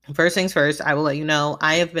 first things first, I will let you know,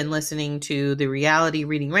 I have been listening to the Reality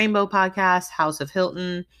Reading Rainbow podcast, House of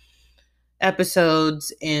Hilton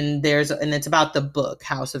episodes, and it's about the book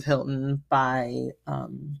House of Hilton by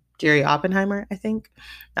Jerry Oppenheimer, I think.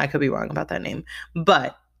 I could be wrong about that name,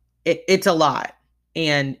 but it's a lot.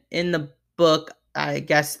 And in the book, I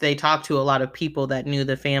guess they talked to a lot of people that knew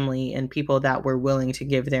the family and people that were willing to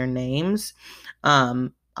give their names.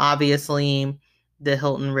 Obviously, the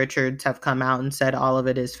Hilton Richards have come out and said all of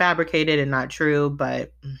it is fabricated and not true,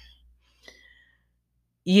 but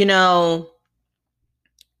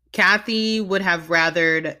Kathy would have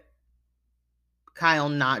rathered Kyle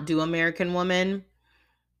not do American Woman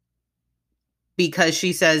because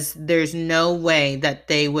she says there's no way that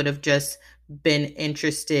they would have just been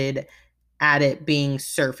interested at it being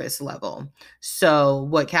surface level. So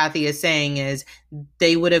what Kathy is saying is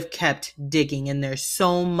they would have kept digging, and there's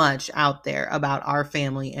so much out there about our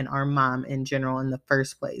family and our mom in general in the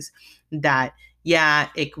first place that, yeah,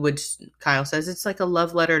 it would, Kyle says it's like a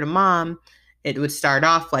love letter to mom. It would start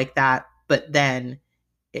off like that, but then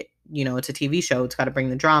it's a TV show. It's got to bring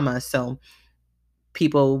the drama. So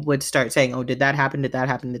people would start saying, oh, did that happen? Did that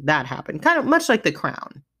happen? Did that happen? Kind of much like The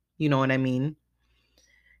Crown. You know what I mean?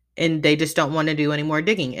 And they just don't want to do any more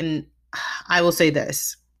digging. And I will say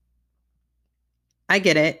this. I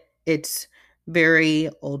get it. It's very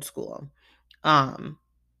old school.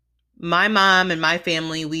 My mom and my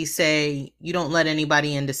family, we say, you don't let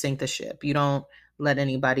anybody in to sink the ship. You don't let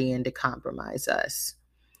anybody in to compromise us.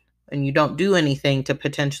 And you don't do anything to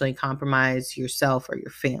potentially compromise yourself or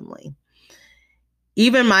your family.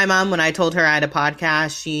 Even my mom, when I told her I had a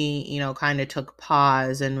podcast, she, kind of took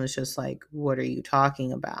pause and was just like, what are you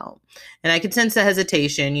talking about? And I could sense the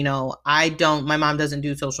hesitation. My mom doesn't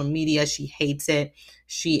do social media. She hates it.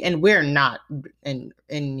 And we're not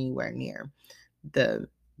anywhere near the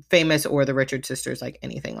famous or the Richard sisters, like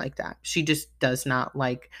anything like that. She just does not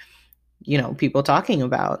like, people talking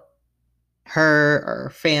about her or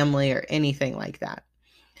family or anything like that.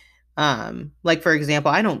 Like, for example,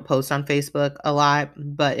 I don't post on Facebook a lot,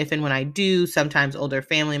 but if and when I do, sometimes older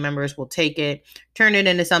family members will take it, turn it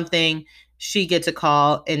into something. She gets a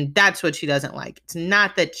call, and that's what she doesn't like. It's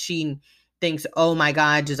not that she thinks, oh my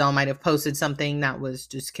God, Giselle might have posted something that was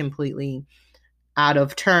just completely out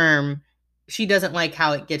of term. She doesn't like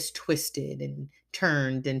how it gets twisted and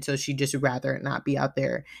turned, and so she'd just rather it not be out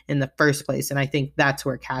there in the first place. And I think that's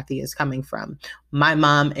where Kathy is coming from. My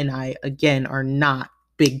mom and I, again, are not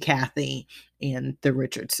Big Kathy and the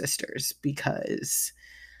Richard sisters, because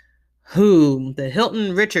the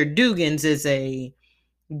Hilton Richard Dugans is a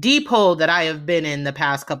deep hole that I have been in the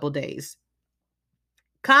past couple days.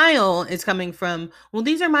 Kyle is coming from, well,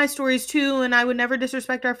 these are my stories too, and I would never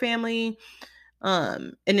disrespect our family.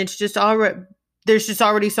 And it's just there's just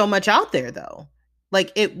already so much out there, though.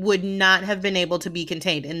 Like, it would not have been able to be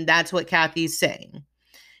contained, and that's what Kathy's saying.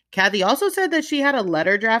 Kathy also said that she had a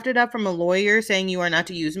letter drafted up from a lawyer saying you are not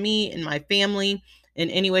to use me and my family in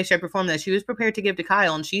any way, shape, or form, that she was prepared to give to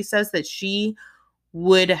Kyle. And she says that she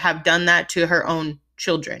would have done that to her own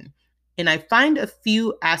children. And I find a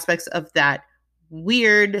few aspects of that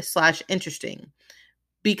weird / interesting,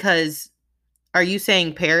 because are you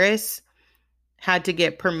saying Paris had to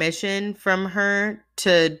get permission from her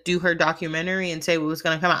to do her documentary and say what was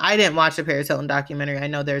going to come out? I didn't watch the Paris Hilton documentary. I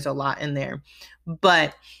know there's a lot in there,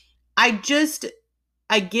 but I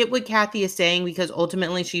get what Kathy is saying, because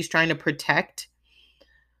ultimately she's trying to protect.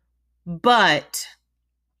 But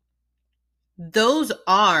there's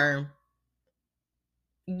the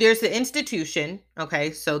institution,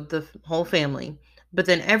 okay, so the whole family, but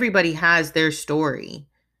then everybody has their story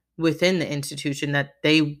within the institution that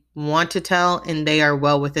they want to tell, and they are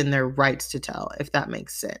well within their rights to tell, if that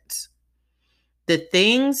makes sense. The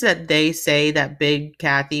things that they say that Big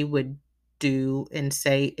Kathy would do and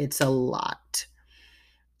say, it's a lot.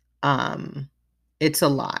 It's a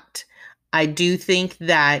lot. I do think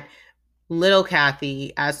that little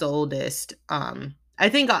Kathy, as the oldest, I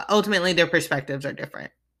think ultimately their perspectives are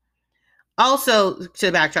different. Also,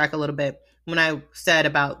 to backtrack a little bit, when I said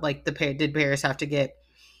about like did Paris have to get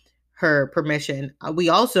her permission, we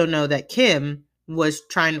also know that Kim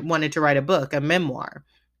wanted to write a book, a memoir,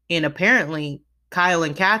 And apparently Kyle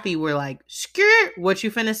and Kathy were like, skirt, what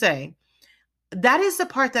you finna say? That is the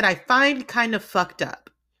part that I find kind of fucked up.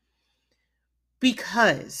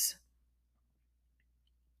 Because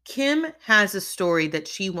Kim has a story that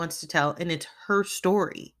she wants to tell, and it's her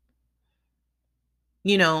story.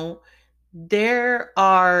 You know, there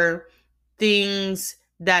are things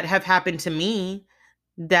that have happened to me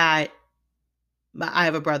that I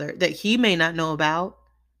have a brother that he may not know about,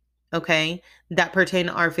 okay, that pertain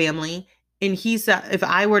to our family. And if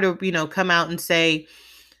I were to, come out and say,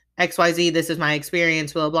 XYZ, this is my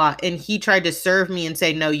experience, blah, blah, and he tried to serve me and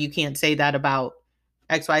say, no, you can't say that about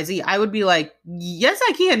XYZ, I would be like, yes,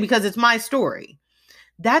 I can, because it's my story.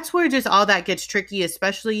 That's where just all that gets tricky,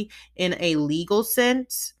 especially in a legal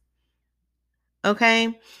sense.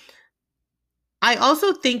 Okay. I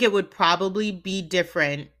also think it would probably be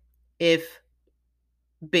different if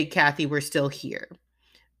Big Kathy were still here.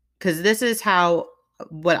 Because this is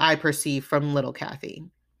what I perceive from little Kathy.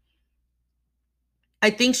 I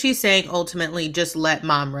think she's saying ultimately just let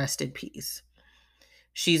mom rest in peace.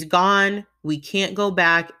 She's gone. We can't go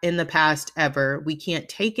back in the past ever. We can't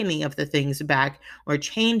take any of the things back or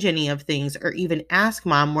change any of things or even ask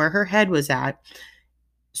mom where her head was at.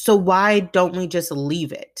 So why don't we just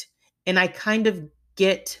leave it? And I kind of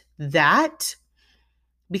get that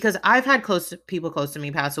because I've had people close to me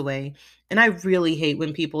pass away. And I really hate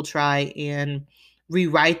when people try and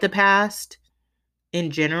rewrite the past in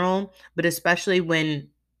general, but especially when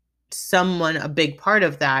someone, a big part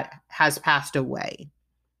of that, has passed away.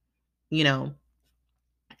 I'm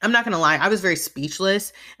not going to lie. I was very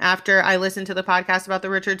speechless after I listened to the podcast about the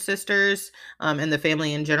Richards sisters and the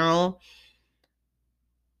family in general.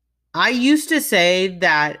 I used to say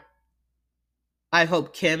that I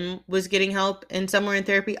hope Kim was getting help and somewhere in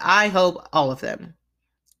therapy. I hope all of them,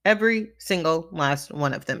 every single last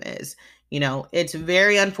one of them is. It's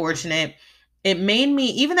very unfortunate. It made me,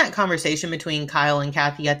 even that conversation between Kyle and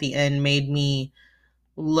Kathy at the end made me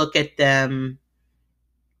look at them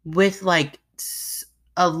with like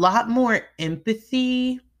a lot more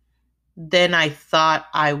empathy than I thought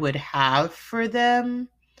I would have for them.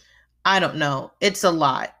 I don't know. It's a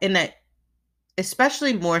lot. And that,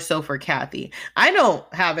 especially more so for Kathy. I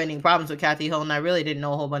don't have any problems with Kathy Hilton. I really didn't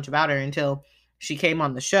know a whole bunch about her until she came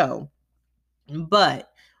on the show.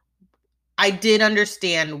 But I did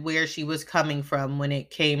understand where she was coming from when it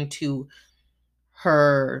came to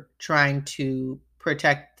her trying to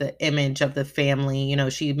protect the image of the family.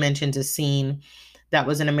 She mentions a scene that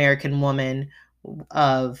was an American Woman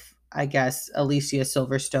of, I guess, Alicia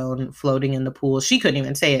Silverstone floating in the pool. She couldn't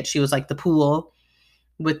even say it. She was like the pool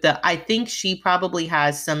I think she probably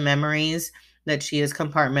has some memories that she has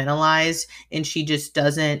compartmentalized and she just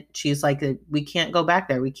doesn't, she's like, we can't go back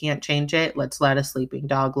there. We can't change it. Let's let a sleeping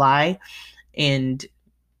dog lie and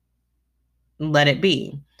let it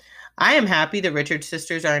be. I am happy the Richards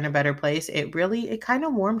sisters are in a better place. It kind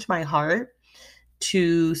of warmed my heart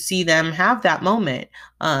to see them have that moment.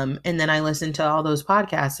 And then I listened to all those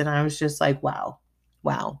podcasts and I was just like, wow.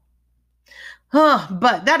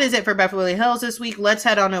 But that is it for Beverly Hills this week. Let's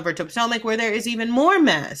head on over to Potomac where there is even more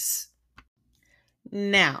mess.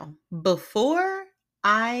 Now, before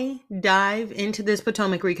I dive into this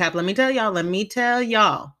Potomac recap, let me tell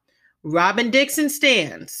y'all, Robyn Dixon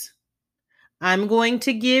stands. I'm going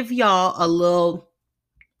to give y'all a little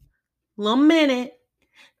minute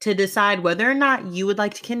to decide whether or not you would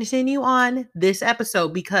like to continue on this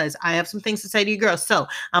episode because I have some things to say to you girls. So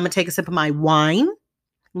I'm going to take a sip of my wine,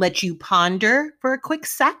 let you ponder for a quick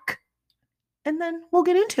sec, and then we'll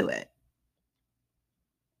get into it.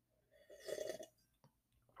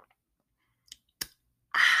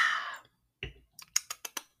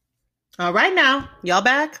 All right now, y'all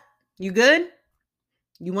back? You good?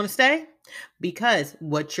 You want to stay? Because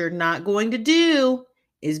what you're not going to do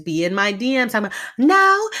is be in my DMs. I'm like,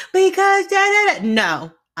 no, because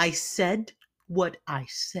no, I said what I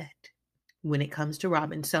said when it comes to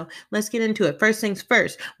Robyn. So let's get into it. First things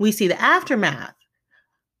first, we see the aftermath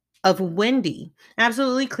of Wendy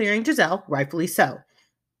absolutely clearing Gizelle, rightfully so.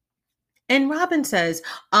 And Robyn says,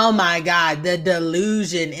 oh my God, the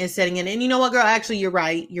delusion is setting in. And you know what, girl? Actually, you're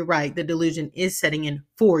right. The delusion is setting in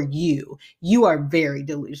for you. You are very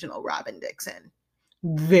delusional, Robyn Dixon.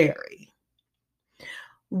 Very.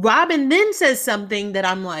 Robyn then says something that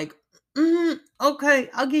I'm like, okay,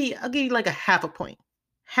 I'll give you like a half a point,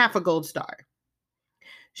 half a gold star.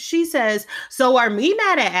 She says, so are we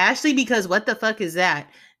mad at Ashley? Because what the fuck is that?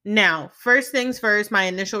 Now, first things first, my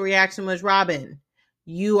initial reaction was, Robyn,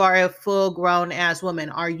 you are a full grown ass woman.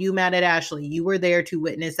 Are you mad at Ashley? You were there to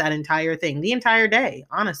witness that entire thing, the entire day,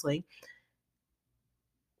 honestly.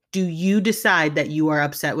 do you decide that you are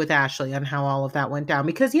upset with Ashley on how all of that went down?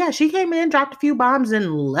 Because, yeah, she came in, dropped a few bombs,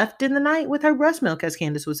 and left in the night with her breast milk, as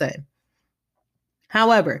Candace was saying.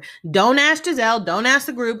 However, don't ask Gizelle, don't ask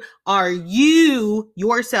the group, are you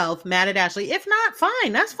yourself mad at Ashley? If not,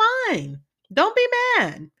 fine, that's fine. Don't be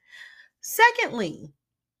mad. Secondly,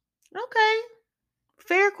 okay,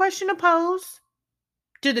 fair question to pose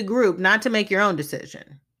to the group, not to make your own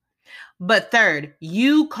decision. But third,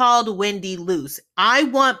 you called Wendy loose. I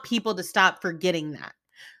want people to stop forgetting that.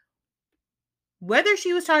 Whether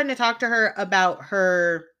she was trying to talk to her about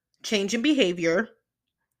her change in behavior,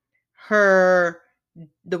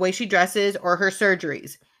 the way she dresses, or her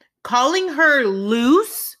surgeries, calling her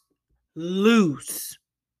loose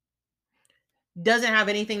doesn't have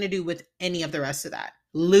anything to do with any of the rest of that.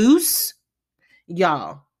 Loose,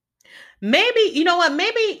 y'all. Maybe, you know what?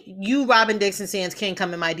 Maybe you, Robin Dixon Sands, can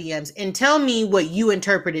come in my DMs and tell me what you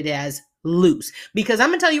interpreted as loose. Because I'm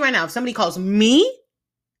going to tell you right now, if somebody calls me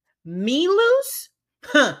loose,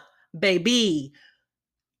 baby,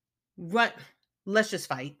 what? Let's just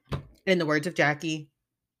fight. In the words of Jackie,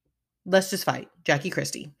 let's just fight. Jackie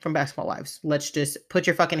Christie from Basketball Wives. Let's just put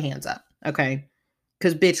your fucking hands up, okay?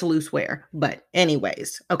 Because bitch, loose wear. But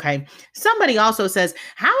anyways, okay. Somebody also says,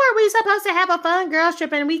 how are we supposed to have a fun girls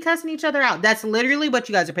trip and we cussing each other out? That's literally what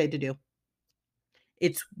you guys are paid to do.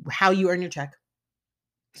 It's how you earn your check.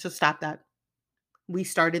 So stop that. We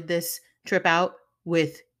started this trip out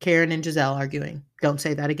with Karen and Gizelle arguing. Don't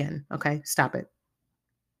say that again, okay? Stop it.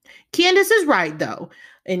 Candace is right, though.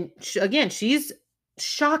 And again, she's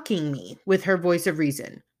shocking me with her voice of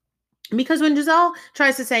reason. Because when Gizelle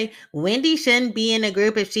tries to say, Wendy shouldn't be in a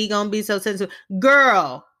group if she gonna be so sensitive.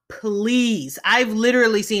 Girl, please. I've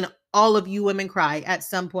literally seen all of you women cry at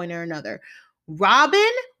some point or another.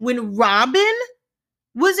 When Robin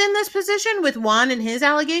was in this position with Juan and his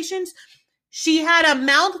allegations, she had a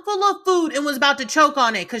mouthful of food and was about to choke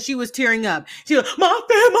on it because she was tearing up. She was, my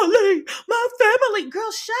family.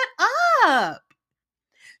 Girl, shut up.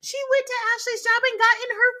 She went to Ashley's job and got in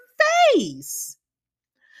her face.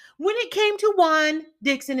 When it came to Juan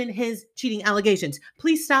Dixon and his cheating allegations,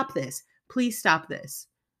 please stop this. Please stop this.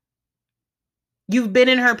 You've been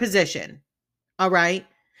in her position, all right?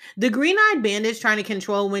 The green-eyed bandits trying to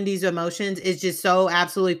control Wendy's emotions is just so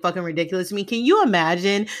absolutely fucking ridiculous to me. Can you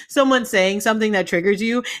imagine someone saying something that triggers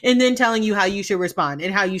you and then telling you how you should respond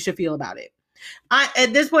and how you should feel about it?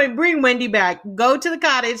 At this point, bring Wendy back. Go to the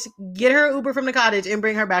cottage, get her Uber from the cottage, and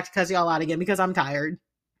bring her back to cuss y'all out again because I'm tired.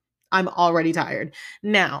 I'm already tired.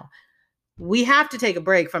 Now, we have to take a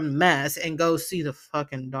break from the mess and go see the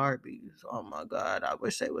fucking Darbys. Oh my God. I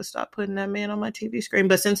wish they would stop putting that man on my TV screen.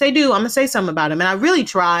 But since they do, I'm going to say something about him. And I really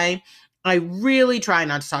try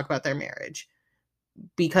not to talk about their marriage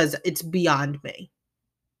because it's beyond me.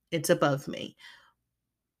 It's above me.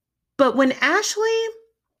 But when Ashley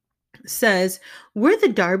says, we're the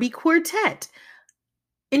Darby Quartet,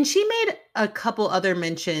 and she made a couple other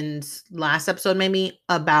mentions last episode, maybe,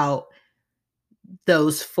 about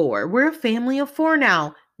those four. We're a family of four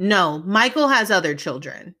now. No, Michael has other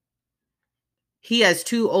children. He has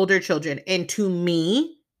 2 older children. And to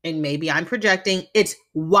me, and maybe I'm projecting, it's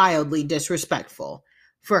wildly disrespectful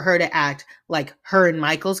for her to act like her and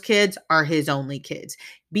Michael's kids are his only kids.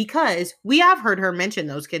 Because we have heard her mention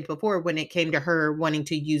those kids before when it came to her wanting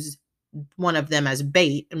to use one of them as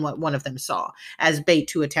bait, and what one of them saw as bait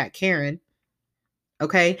to attack Karen.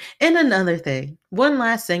 Okay. And another thing, one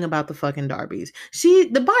last thing about the fucking Darbys.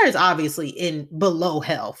 The bar is obviously in below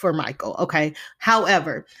hell for Michael. Okay.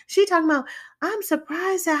 However, she talking about, I'm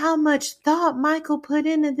surprised at how much thought Michael put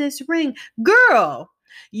into this ring. Girl,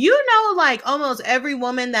 you know, like almost every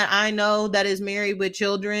woman that I know that is married with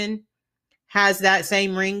children has that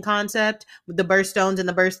same ring concept with the birthstones and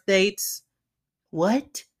the birth dates.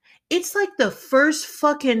 What? It's like the first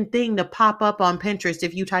fucking thing to pop up on Pinterest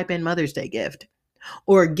if you type in Mother's Day gift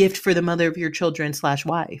or a gift for the mother of your children /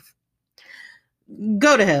 wife.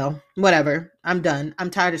 Go to hell. Whatever. I'm done. I'm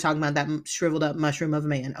tired of talking about that shriveled up mushroom of a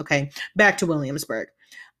man. Okay. Back to Williamsburg.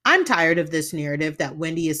 I'm tired of this narrative that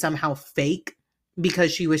Wendy is somehow fake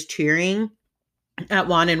because she was cheering at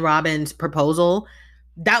Juan and Robin's proposal.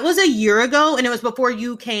 That was a year ago, and it was before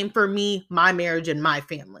you came for me, my marriage, and my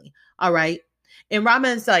family. All right. And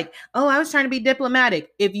Robin's like, oh, I was trying to be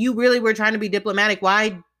diplomatic. If you really were trying to be diplomatic,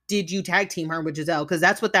 why did you tag team her with Gizelle? Because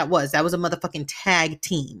that's what that was. That was a motherfucking tag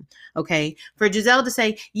team. Okay. For Gizelle to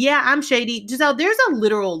say, yeah, I'm shady. Gizelle, there's a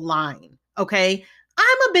literal line. Okay.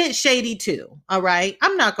 I'm a bit shady too. All right.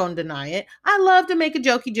 I'm not going to deny it. I love to make a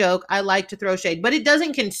jokey joke. I like to throw shade, but it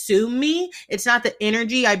doesn't consume me. It's not the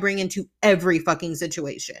energy I bring into every fucking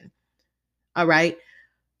situation. All right.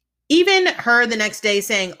 Even her the next day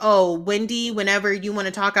saying, oh, Wendy, whenever you want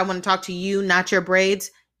to talk, I want to talk to you, not your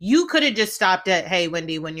braids. You could have just stopped at, hey,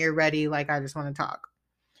 Wendy, when you're ready, like, I just want to talk.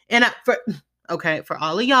 And for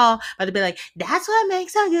all of y'all, about to be like, that's what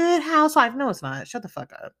makes a good housewife. No, it's not. Shut the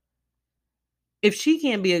fuck up. If she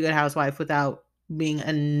can't be a good housewife without being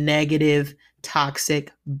a negative,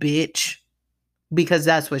 toxic bitch, because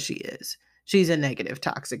that's what she is. She's a negative,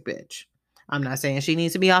 toxic bitch. I'm not saying she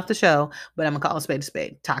needs to be off the show, but I'm going to call a spade a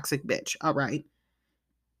spade. Toxic bitch. All right.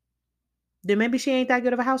 Then maybe she ain't that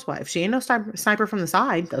good of a housewife. She ain't no sniper from the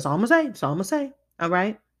side. That's all I'm going to say. That's all I'm going to say. All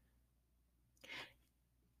right.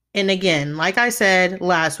 And again, like I said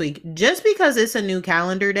last week, just because it's a new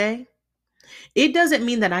calendar day, it doesn't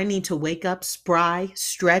mean that I need to wake up spry,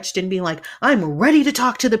 stretched, and be like, I'm ready to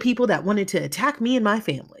talk to the people that wanted to attack me and my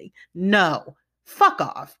family. No. Fuck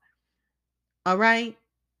off. All right?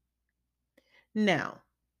 Now,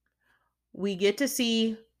 we get to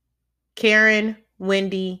see Karen,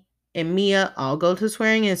 Wendy, and Mia all go to the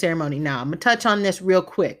swearing-in ceremony. Now, I'm going to touch on this real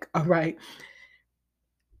quick. All right?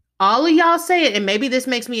 All of y'all say it, and maybe this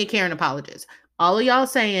makes me a Karen apologist. All of y'all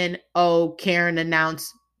saying, oh, Karen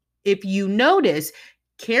announced. If you notice,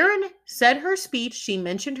 Karen said her speech. She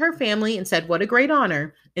mentioned her family and said, what a great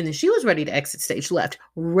honor. And then she was ready to exit stage left.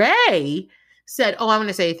 Ray said, oh, I want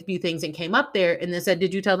to say a few things, and came up there and then said,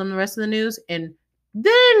 did you tell them the rest of the news? And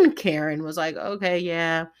then Karen was like, okay,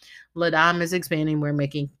 yeah, Ladam is expanding. We're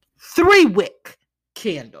making 3-wick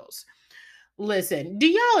candles. Listen, do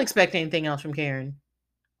y'all expect anything else from Karen?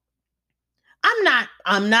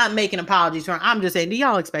 I'm not making apologies for her. I'm just saying, do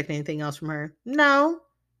y'all expect anything else from her? No.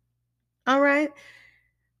 All right.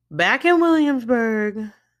 Back in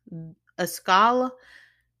Williamsburg, Askale,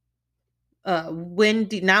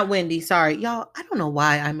 not Wendy, sorry. Y'all, I don't know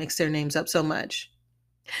why I mix their names up so much.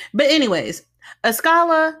 But anyways,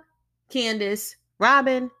 Askale, Candace,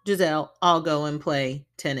 Robin, Giselle all go and play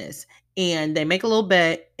tennis. And they make a little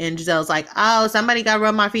bet, and Giselle's like, oh, somebody got to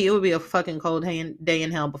rub my feet. It would be a fucking cold day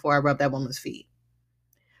in hell before I rub that woman's feet.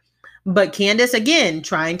 But Candace, again,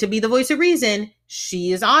 trying to be the voice of reason,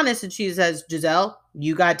 she is honest, and she says, Giselle,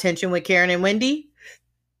 you got tension with Karen and Wendy?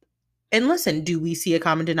 And listen, do we see a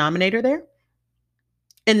common denominator there?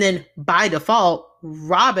 And then by default,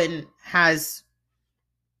 Robin has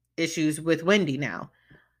issues with Wendy now.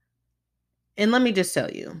 And let me just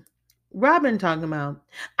tell you, Robin talking about,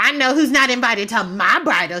 I know who's not invited to my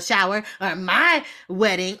bridal shower or my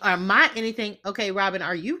wedding or my anything. Okay, Robin,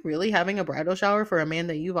 are you really having a bridal shower for a man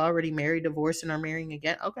that you've already married, divorced, and are marrying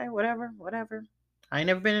again? Okay, whatever. I ain't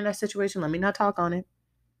never been in that situation. Let me not talk on it.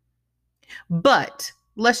 But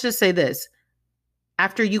let's just say this.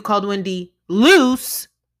 After you called Wendy loose,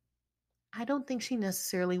 I don't think she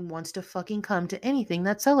necessarily wants to fucking come to anything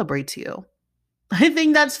that celebrates you. I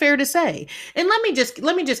think that's fair to say. And let me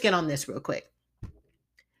just get on this real quick.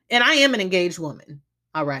 And I am an engaged woman.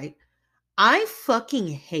 All right. I fucking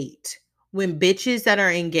hate when bitches that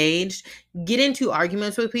are engaged get into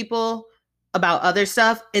arguments with people about other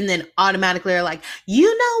stuff and then automatically are like,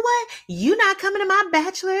 you know what? You not coming to my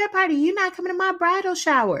bachelorette party. You not coming to my bridal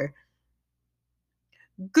shower.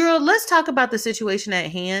 Girl, let's talk about the situation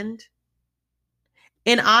at hand.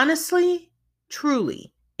 And honestly,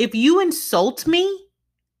 truly, if you insult me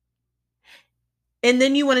and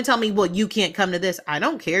then you want to tell me, well, you can't come to this, I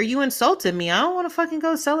don't care. You insulted me. I don't want to fucking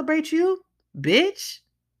go celebrate you, bitch.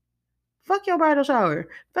 Fuck your bridal shower.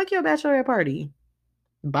 Fuck your bachelorette party.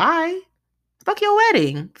 Bye. Fuck your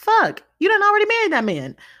wedding. Fuck. You done already married that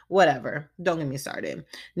man. Whatever. Don't get me started.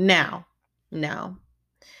 Now.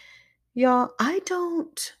 Y'all, I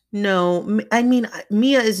don't know. I mean,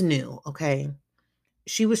 Mia is new, okay?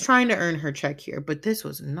 She was trying to earn her check here, but this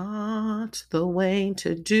was not the way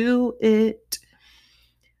to do it.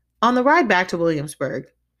 On the ride back to Williamsburg,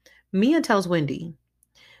 Mia tells Wendy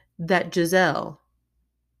that Giselle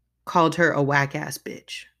called her a whack-ass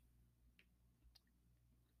bitch.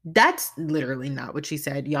 That's literally not what she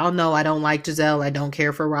said. Y'all know I don't like Giselle. I don't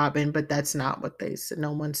care for Robin, but that's not what they said.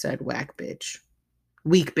 No one said whack bitch.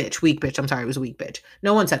 Weak bitch. I'm sorry, it was weak bitch.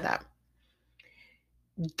 No one said that.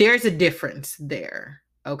 There's a difference there,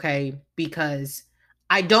 okay? Because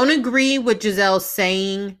I don't agree with Giselle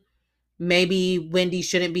saying maybe Wendy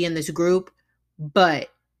shouldn't be in this group, but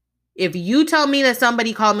if you tell me that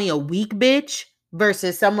somebody called me a weak bitch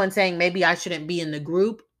versus someone saying maybe I shouldn't be in the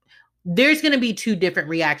group, there's going to be two different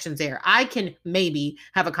reactions there. I can maybe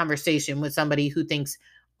have a conversation with somebody who thinks,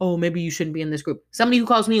 oh, maybe you shouldn't be in this group. Somebody who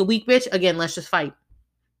calls me a weak bitch, again, let's just fight.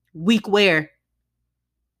 Weak where?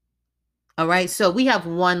 All right, so we have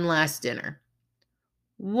one last dinner.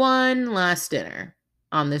 One last dinner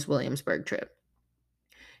on this Williamsburg trip.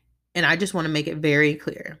 And I just want to make it very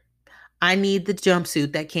clear. I need the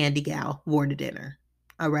jumpsuit that Candy Gal wore to dinner.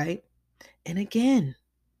 All right. And again,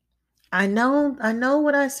 I know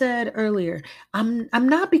what I said earlier. I'm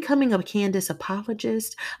not becoming a Candace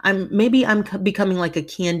apologist. I'm becoming like a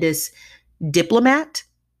Candace diplomat,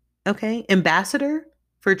 okay? Ambassador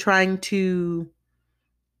for trying to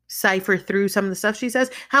cipher through some of the stuff she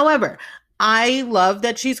says. However, I love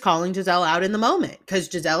that she's calling Gizelle out in the moment because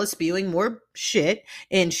Gizelle is spewing more shit.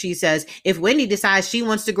 And she says, if Wendy decides she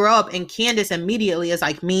wants to grow up, and Candace immediately is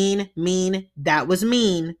like, mean, that was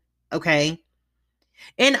mean. Okay.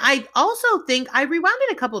 And I also think I rewound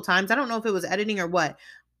it a couple of times. I don't know if it was editing or what,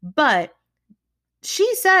 but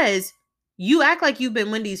she says, you act like you've been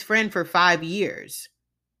Wendy's friend for 5 years.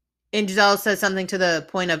 And Gizelle says something to the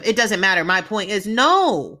point of, it doesn't matter. My point is,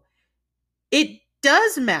 no, it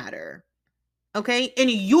does matter. Okay. In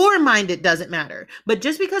your mind, it doesn't matter. But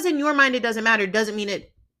just because in your mind it doesn't matter, doesn't mean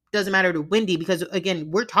it doesn't matter to Wendy. Because again,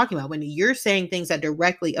 we're talking about Wendy. You're saying things that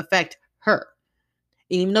directly affect her.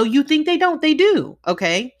 Even though you think they don't, they do.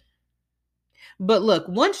 Okay. But look,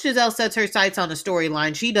 once Gizelle sets her sights on a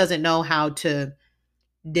storyline, she doesn't know how to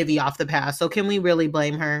divvy off the past. So can we really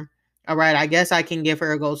blame her? All right. I guess I can give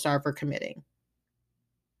her a gold star for committing.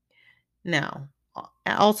 Now,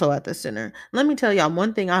 also at the center, let me tell y'all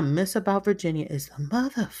one thing I miss about Virginia is the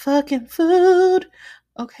motherfucking food.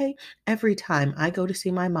 Okay, every time I go to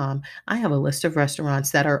see my mom, I have a list of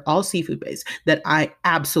restaurants that are all seafood based that I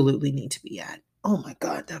absolutely need to be at. Oh my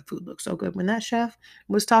God, that food looks so good. When that chef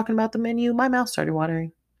was talking about the menu, my mouth started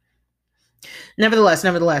watering.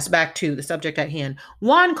 Nevertheless, back to the subject at hand.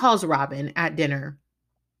 Juan calls Robin at dinner.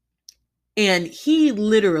 And he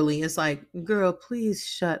literally is like, girl, please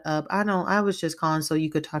shut up. I was just calling so you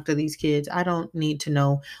could talk to these kids. I don't need to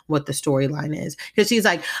know what the storyline is. Because she's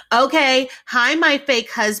like, okay, hi, my fake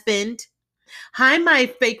husband. Hi, my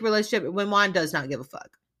fake relationship. When Juan does not give a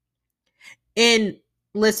fuck. And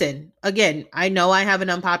listen, again, I know I have an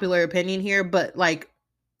unpopular opinion here, but like,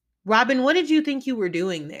 Robin, what did you think you were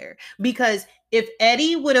doing there? Because if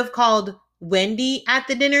Eddie would have called Wendy at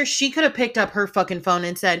the dinner, she could have picked up her fucking phone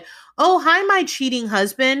and said, oh, hi, my cheating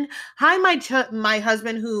husband. Hi, my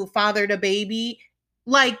husband who fathered a baby.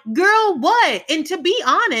 Like, girl, what? And to be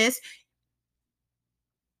honest,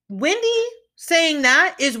 Wendy saying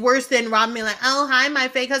that is worse than Robin being like, oh, hi, my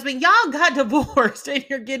fake husband. Y'all got divorced and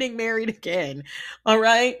you're getting married again. All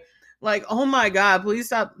right? Like, oh my God,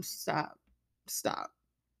 please stop.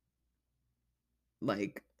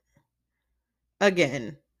 Like,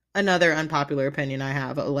 again, another unpopular opinion I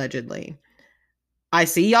have, allegedly. I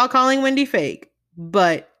see y'all calling Wendy fake,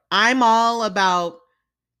 but I'm all about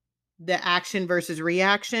the action versus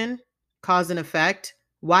reaction, cause and effect.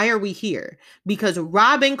 Why are we here? Because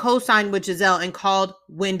Robin co-signed with Gizelle and called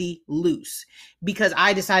Wendy loose because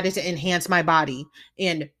I decided to enhance my body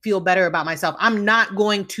and feel better about myself. I'm not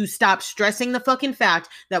going to stop stressing the fucking fact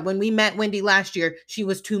that when we met Wendy last year, she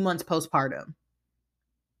was 2 months postpartum.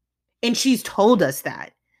 And she's told us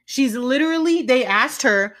that. She's literally, they asked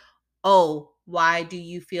her, oh, why do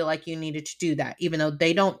you feel like you needed to do that? Even though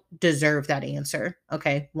they don't deserve that answer.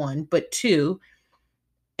 Okay, 1. But 2,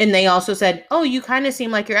 and they also said, oh, you kind of seem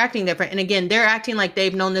like you're acting different. And again, they're acting like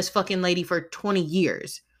they've known this fucking lady for 20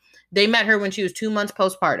 years. They met her when she was 2 months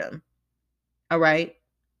postpartum. All right.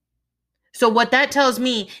 So what that tells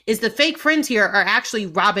me is the fake friends here are actually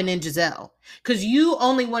Robin and Gizelle. Because you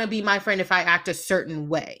only want to be my friend if I act a certain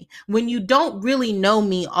way. When you don't really know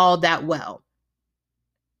me all that well.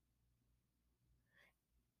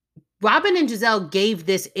 Robin and Gizelle gave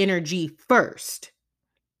this energy first.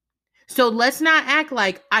 So let's not act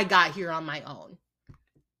like I got here on my own.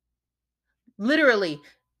 Literally,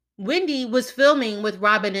 Wendy was filming with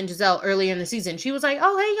Robin and Gizelle earlier in the season. She was like,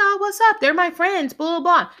 oh, hey, y'all, what's up? They're my friends, blah,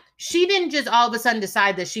 blah, blah. She didn't just all of a sudden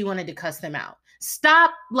decide that she wanted to cuss them out.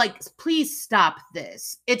 Stop, like, please stop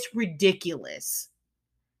this. It's ridiculous.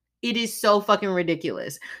 It is so fucking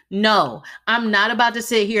ridiculous. No, I'm not about to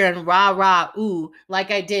sit here and rah, ooh,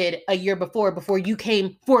 like I did a year before you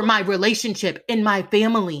came for my relationship and my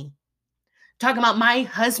family. Talking about my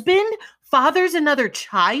husband fathers another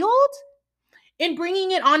child and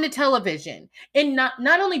bringing it onto television. And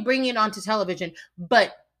not only bringing it onto television,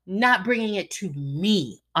 but not bringing it to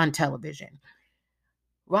me on television.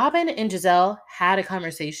 Robin and Gizelle had a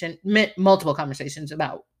conversation, multiple conversations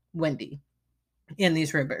about Wendy in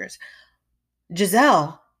these rumors.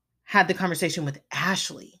 Gizelle had the conversation with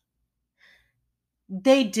Ashley.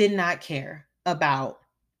 They did not care about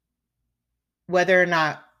whether or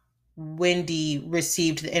not Wendy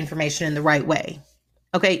received the information in the right way.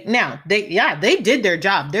 Okay, now, they did their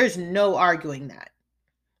job. There's no arguing that.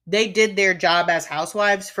 They did their job as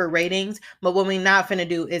housewives for ratings, but what we not finna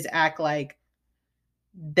do is act like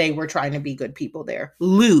they were trying to be good people there.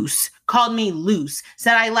 Loose. Called me loose.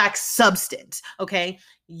 Said I lack substance. Okay?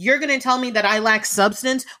 You're going to tell me that I lack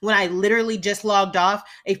substance when I literally just logged off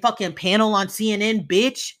a fucking panel on CNN,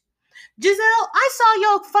 bitch? Giselle, I saw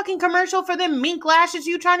your fucking commercial for them mink lashes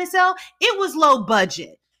you trying to sell. It was low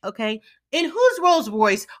budget. Okay? In whose Rolls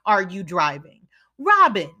Royce are you driving?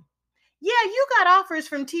 Robin. Yeah, you got offers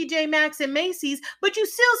from TJ Maxx and Macy's, but you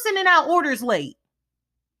still sending out orders late.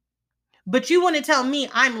 But you want to tell me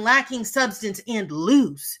I'm lacking substance and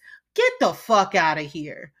loose. Get the fuck out of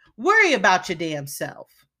here. Worry about your damn self.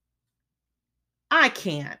 I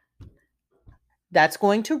can't. That's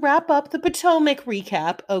going to wrap up the Potomac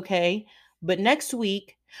recap, okay? But next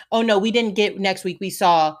week, oh no, we didn't get next week. We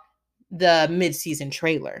saw the mid-season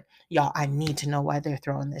trailer. Y'all, I need to know why they're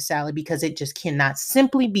throwing this salad because it just cannot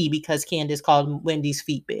simply be because Candace called Wendy's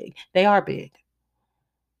feet big. They are big.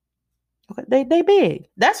 Okay, they big.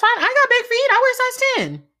 That's fine. I got big feet. I wear size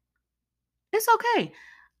 10. It's okay.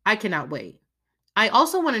 I cannot wait. I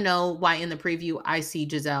also want to know why in the preview I see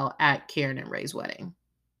Giselle at Karen and Ray's wedding.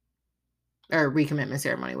 Or recommitment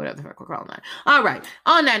ceremony, whatever the fuck we're calling that. All right.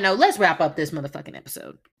 On that note, let's wrap up this motherfucking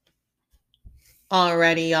episode.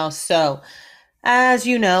 Alrighty, y'all. So, as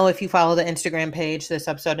you know, if you follow the Instagram page, this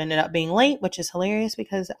episode ended up being late, which is hilarious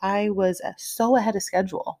because I was so ahead of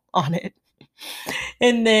schedule on it.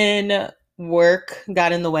 And then work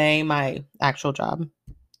got in the way, my actual job,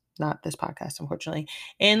 not this podcast, unfortunately,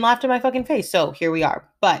 and laughed in my fucking face. So here we are.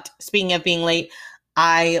 But speaking of being late,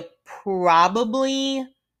 I probably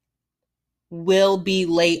will be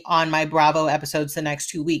late on my Bravo episodes the next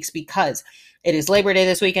 2 weeks because it is Labor Day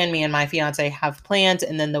this weekend. Me and my fiance have plans.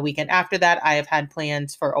 And then the weekend after that, I have had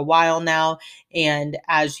plans for a while now. And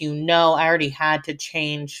as you know, I already had to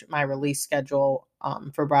change my release schedule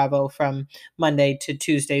for Bravo from Monday to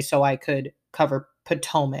Tuesday so I could cover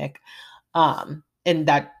Potomac. And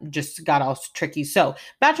that just got all tricky. So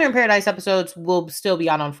Bachelor in Paradise episodes will still be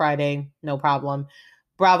out on Friday. No problem.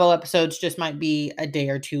 Bravo episodes just might be a day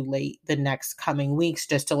or two late the next coming weeks,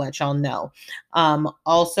 just to let y'all know.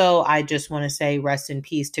 Also, I just want to say rest in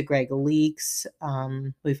peace to Greg Leakes.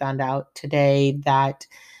 We found out today that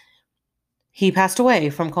he passed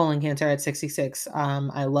away from colon cancer at 66.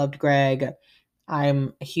 I loved Greg.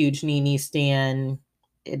 I'm a huge NeNe stan.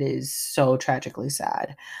 It is so tragically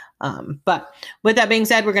sad. But with that being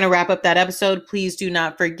said, we're going to wrap up that episode. Please do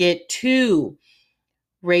not forget to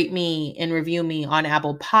rate me and review me on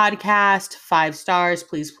Apple Podcast. 5 stars,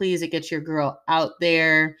 please. It gets your girl out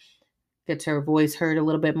there. Gets her voice heard a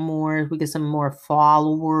little bit more. We get some more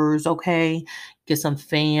followers, okay? Get some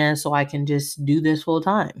fans so I can just do this full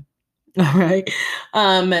time. All right.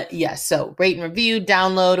 Yes. So rate and review,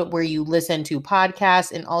 download where you listen to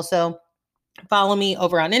podcasts, and also follow me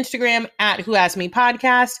over on Instagram at Who Asked Me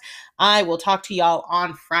Podcast. I will talk to y'all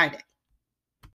on Friday.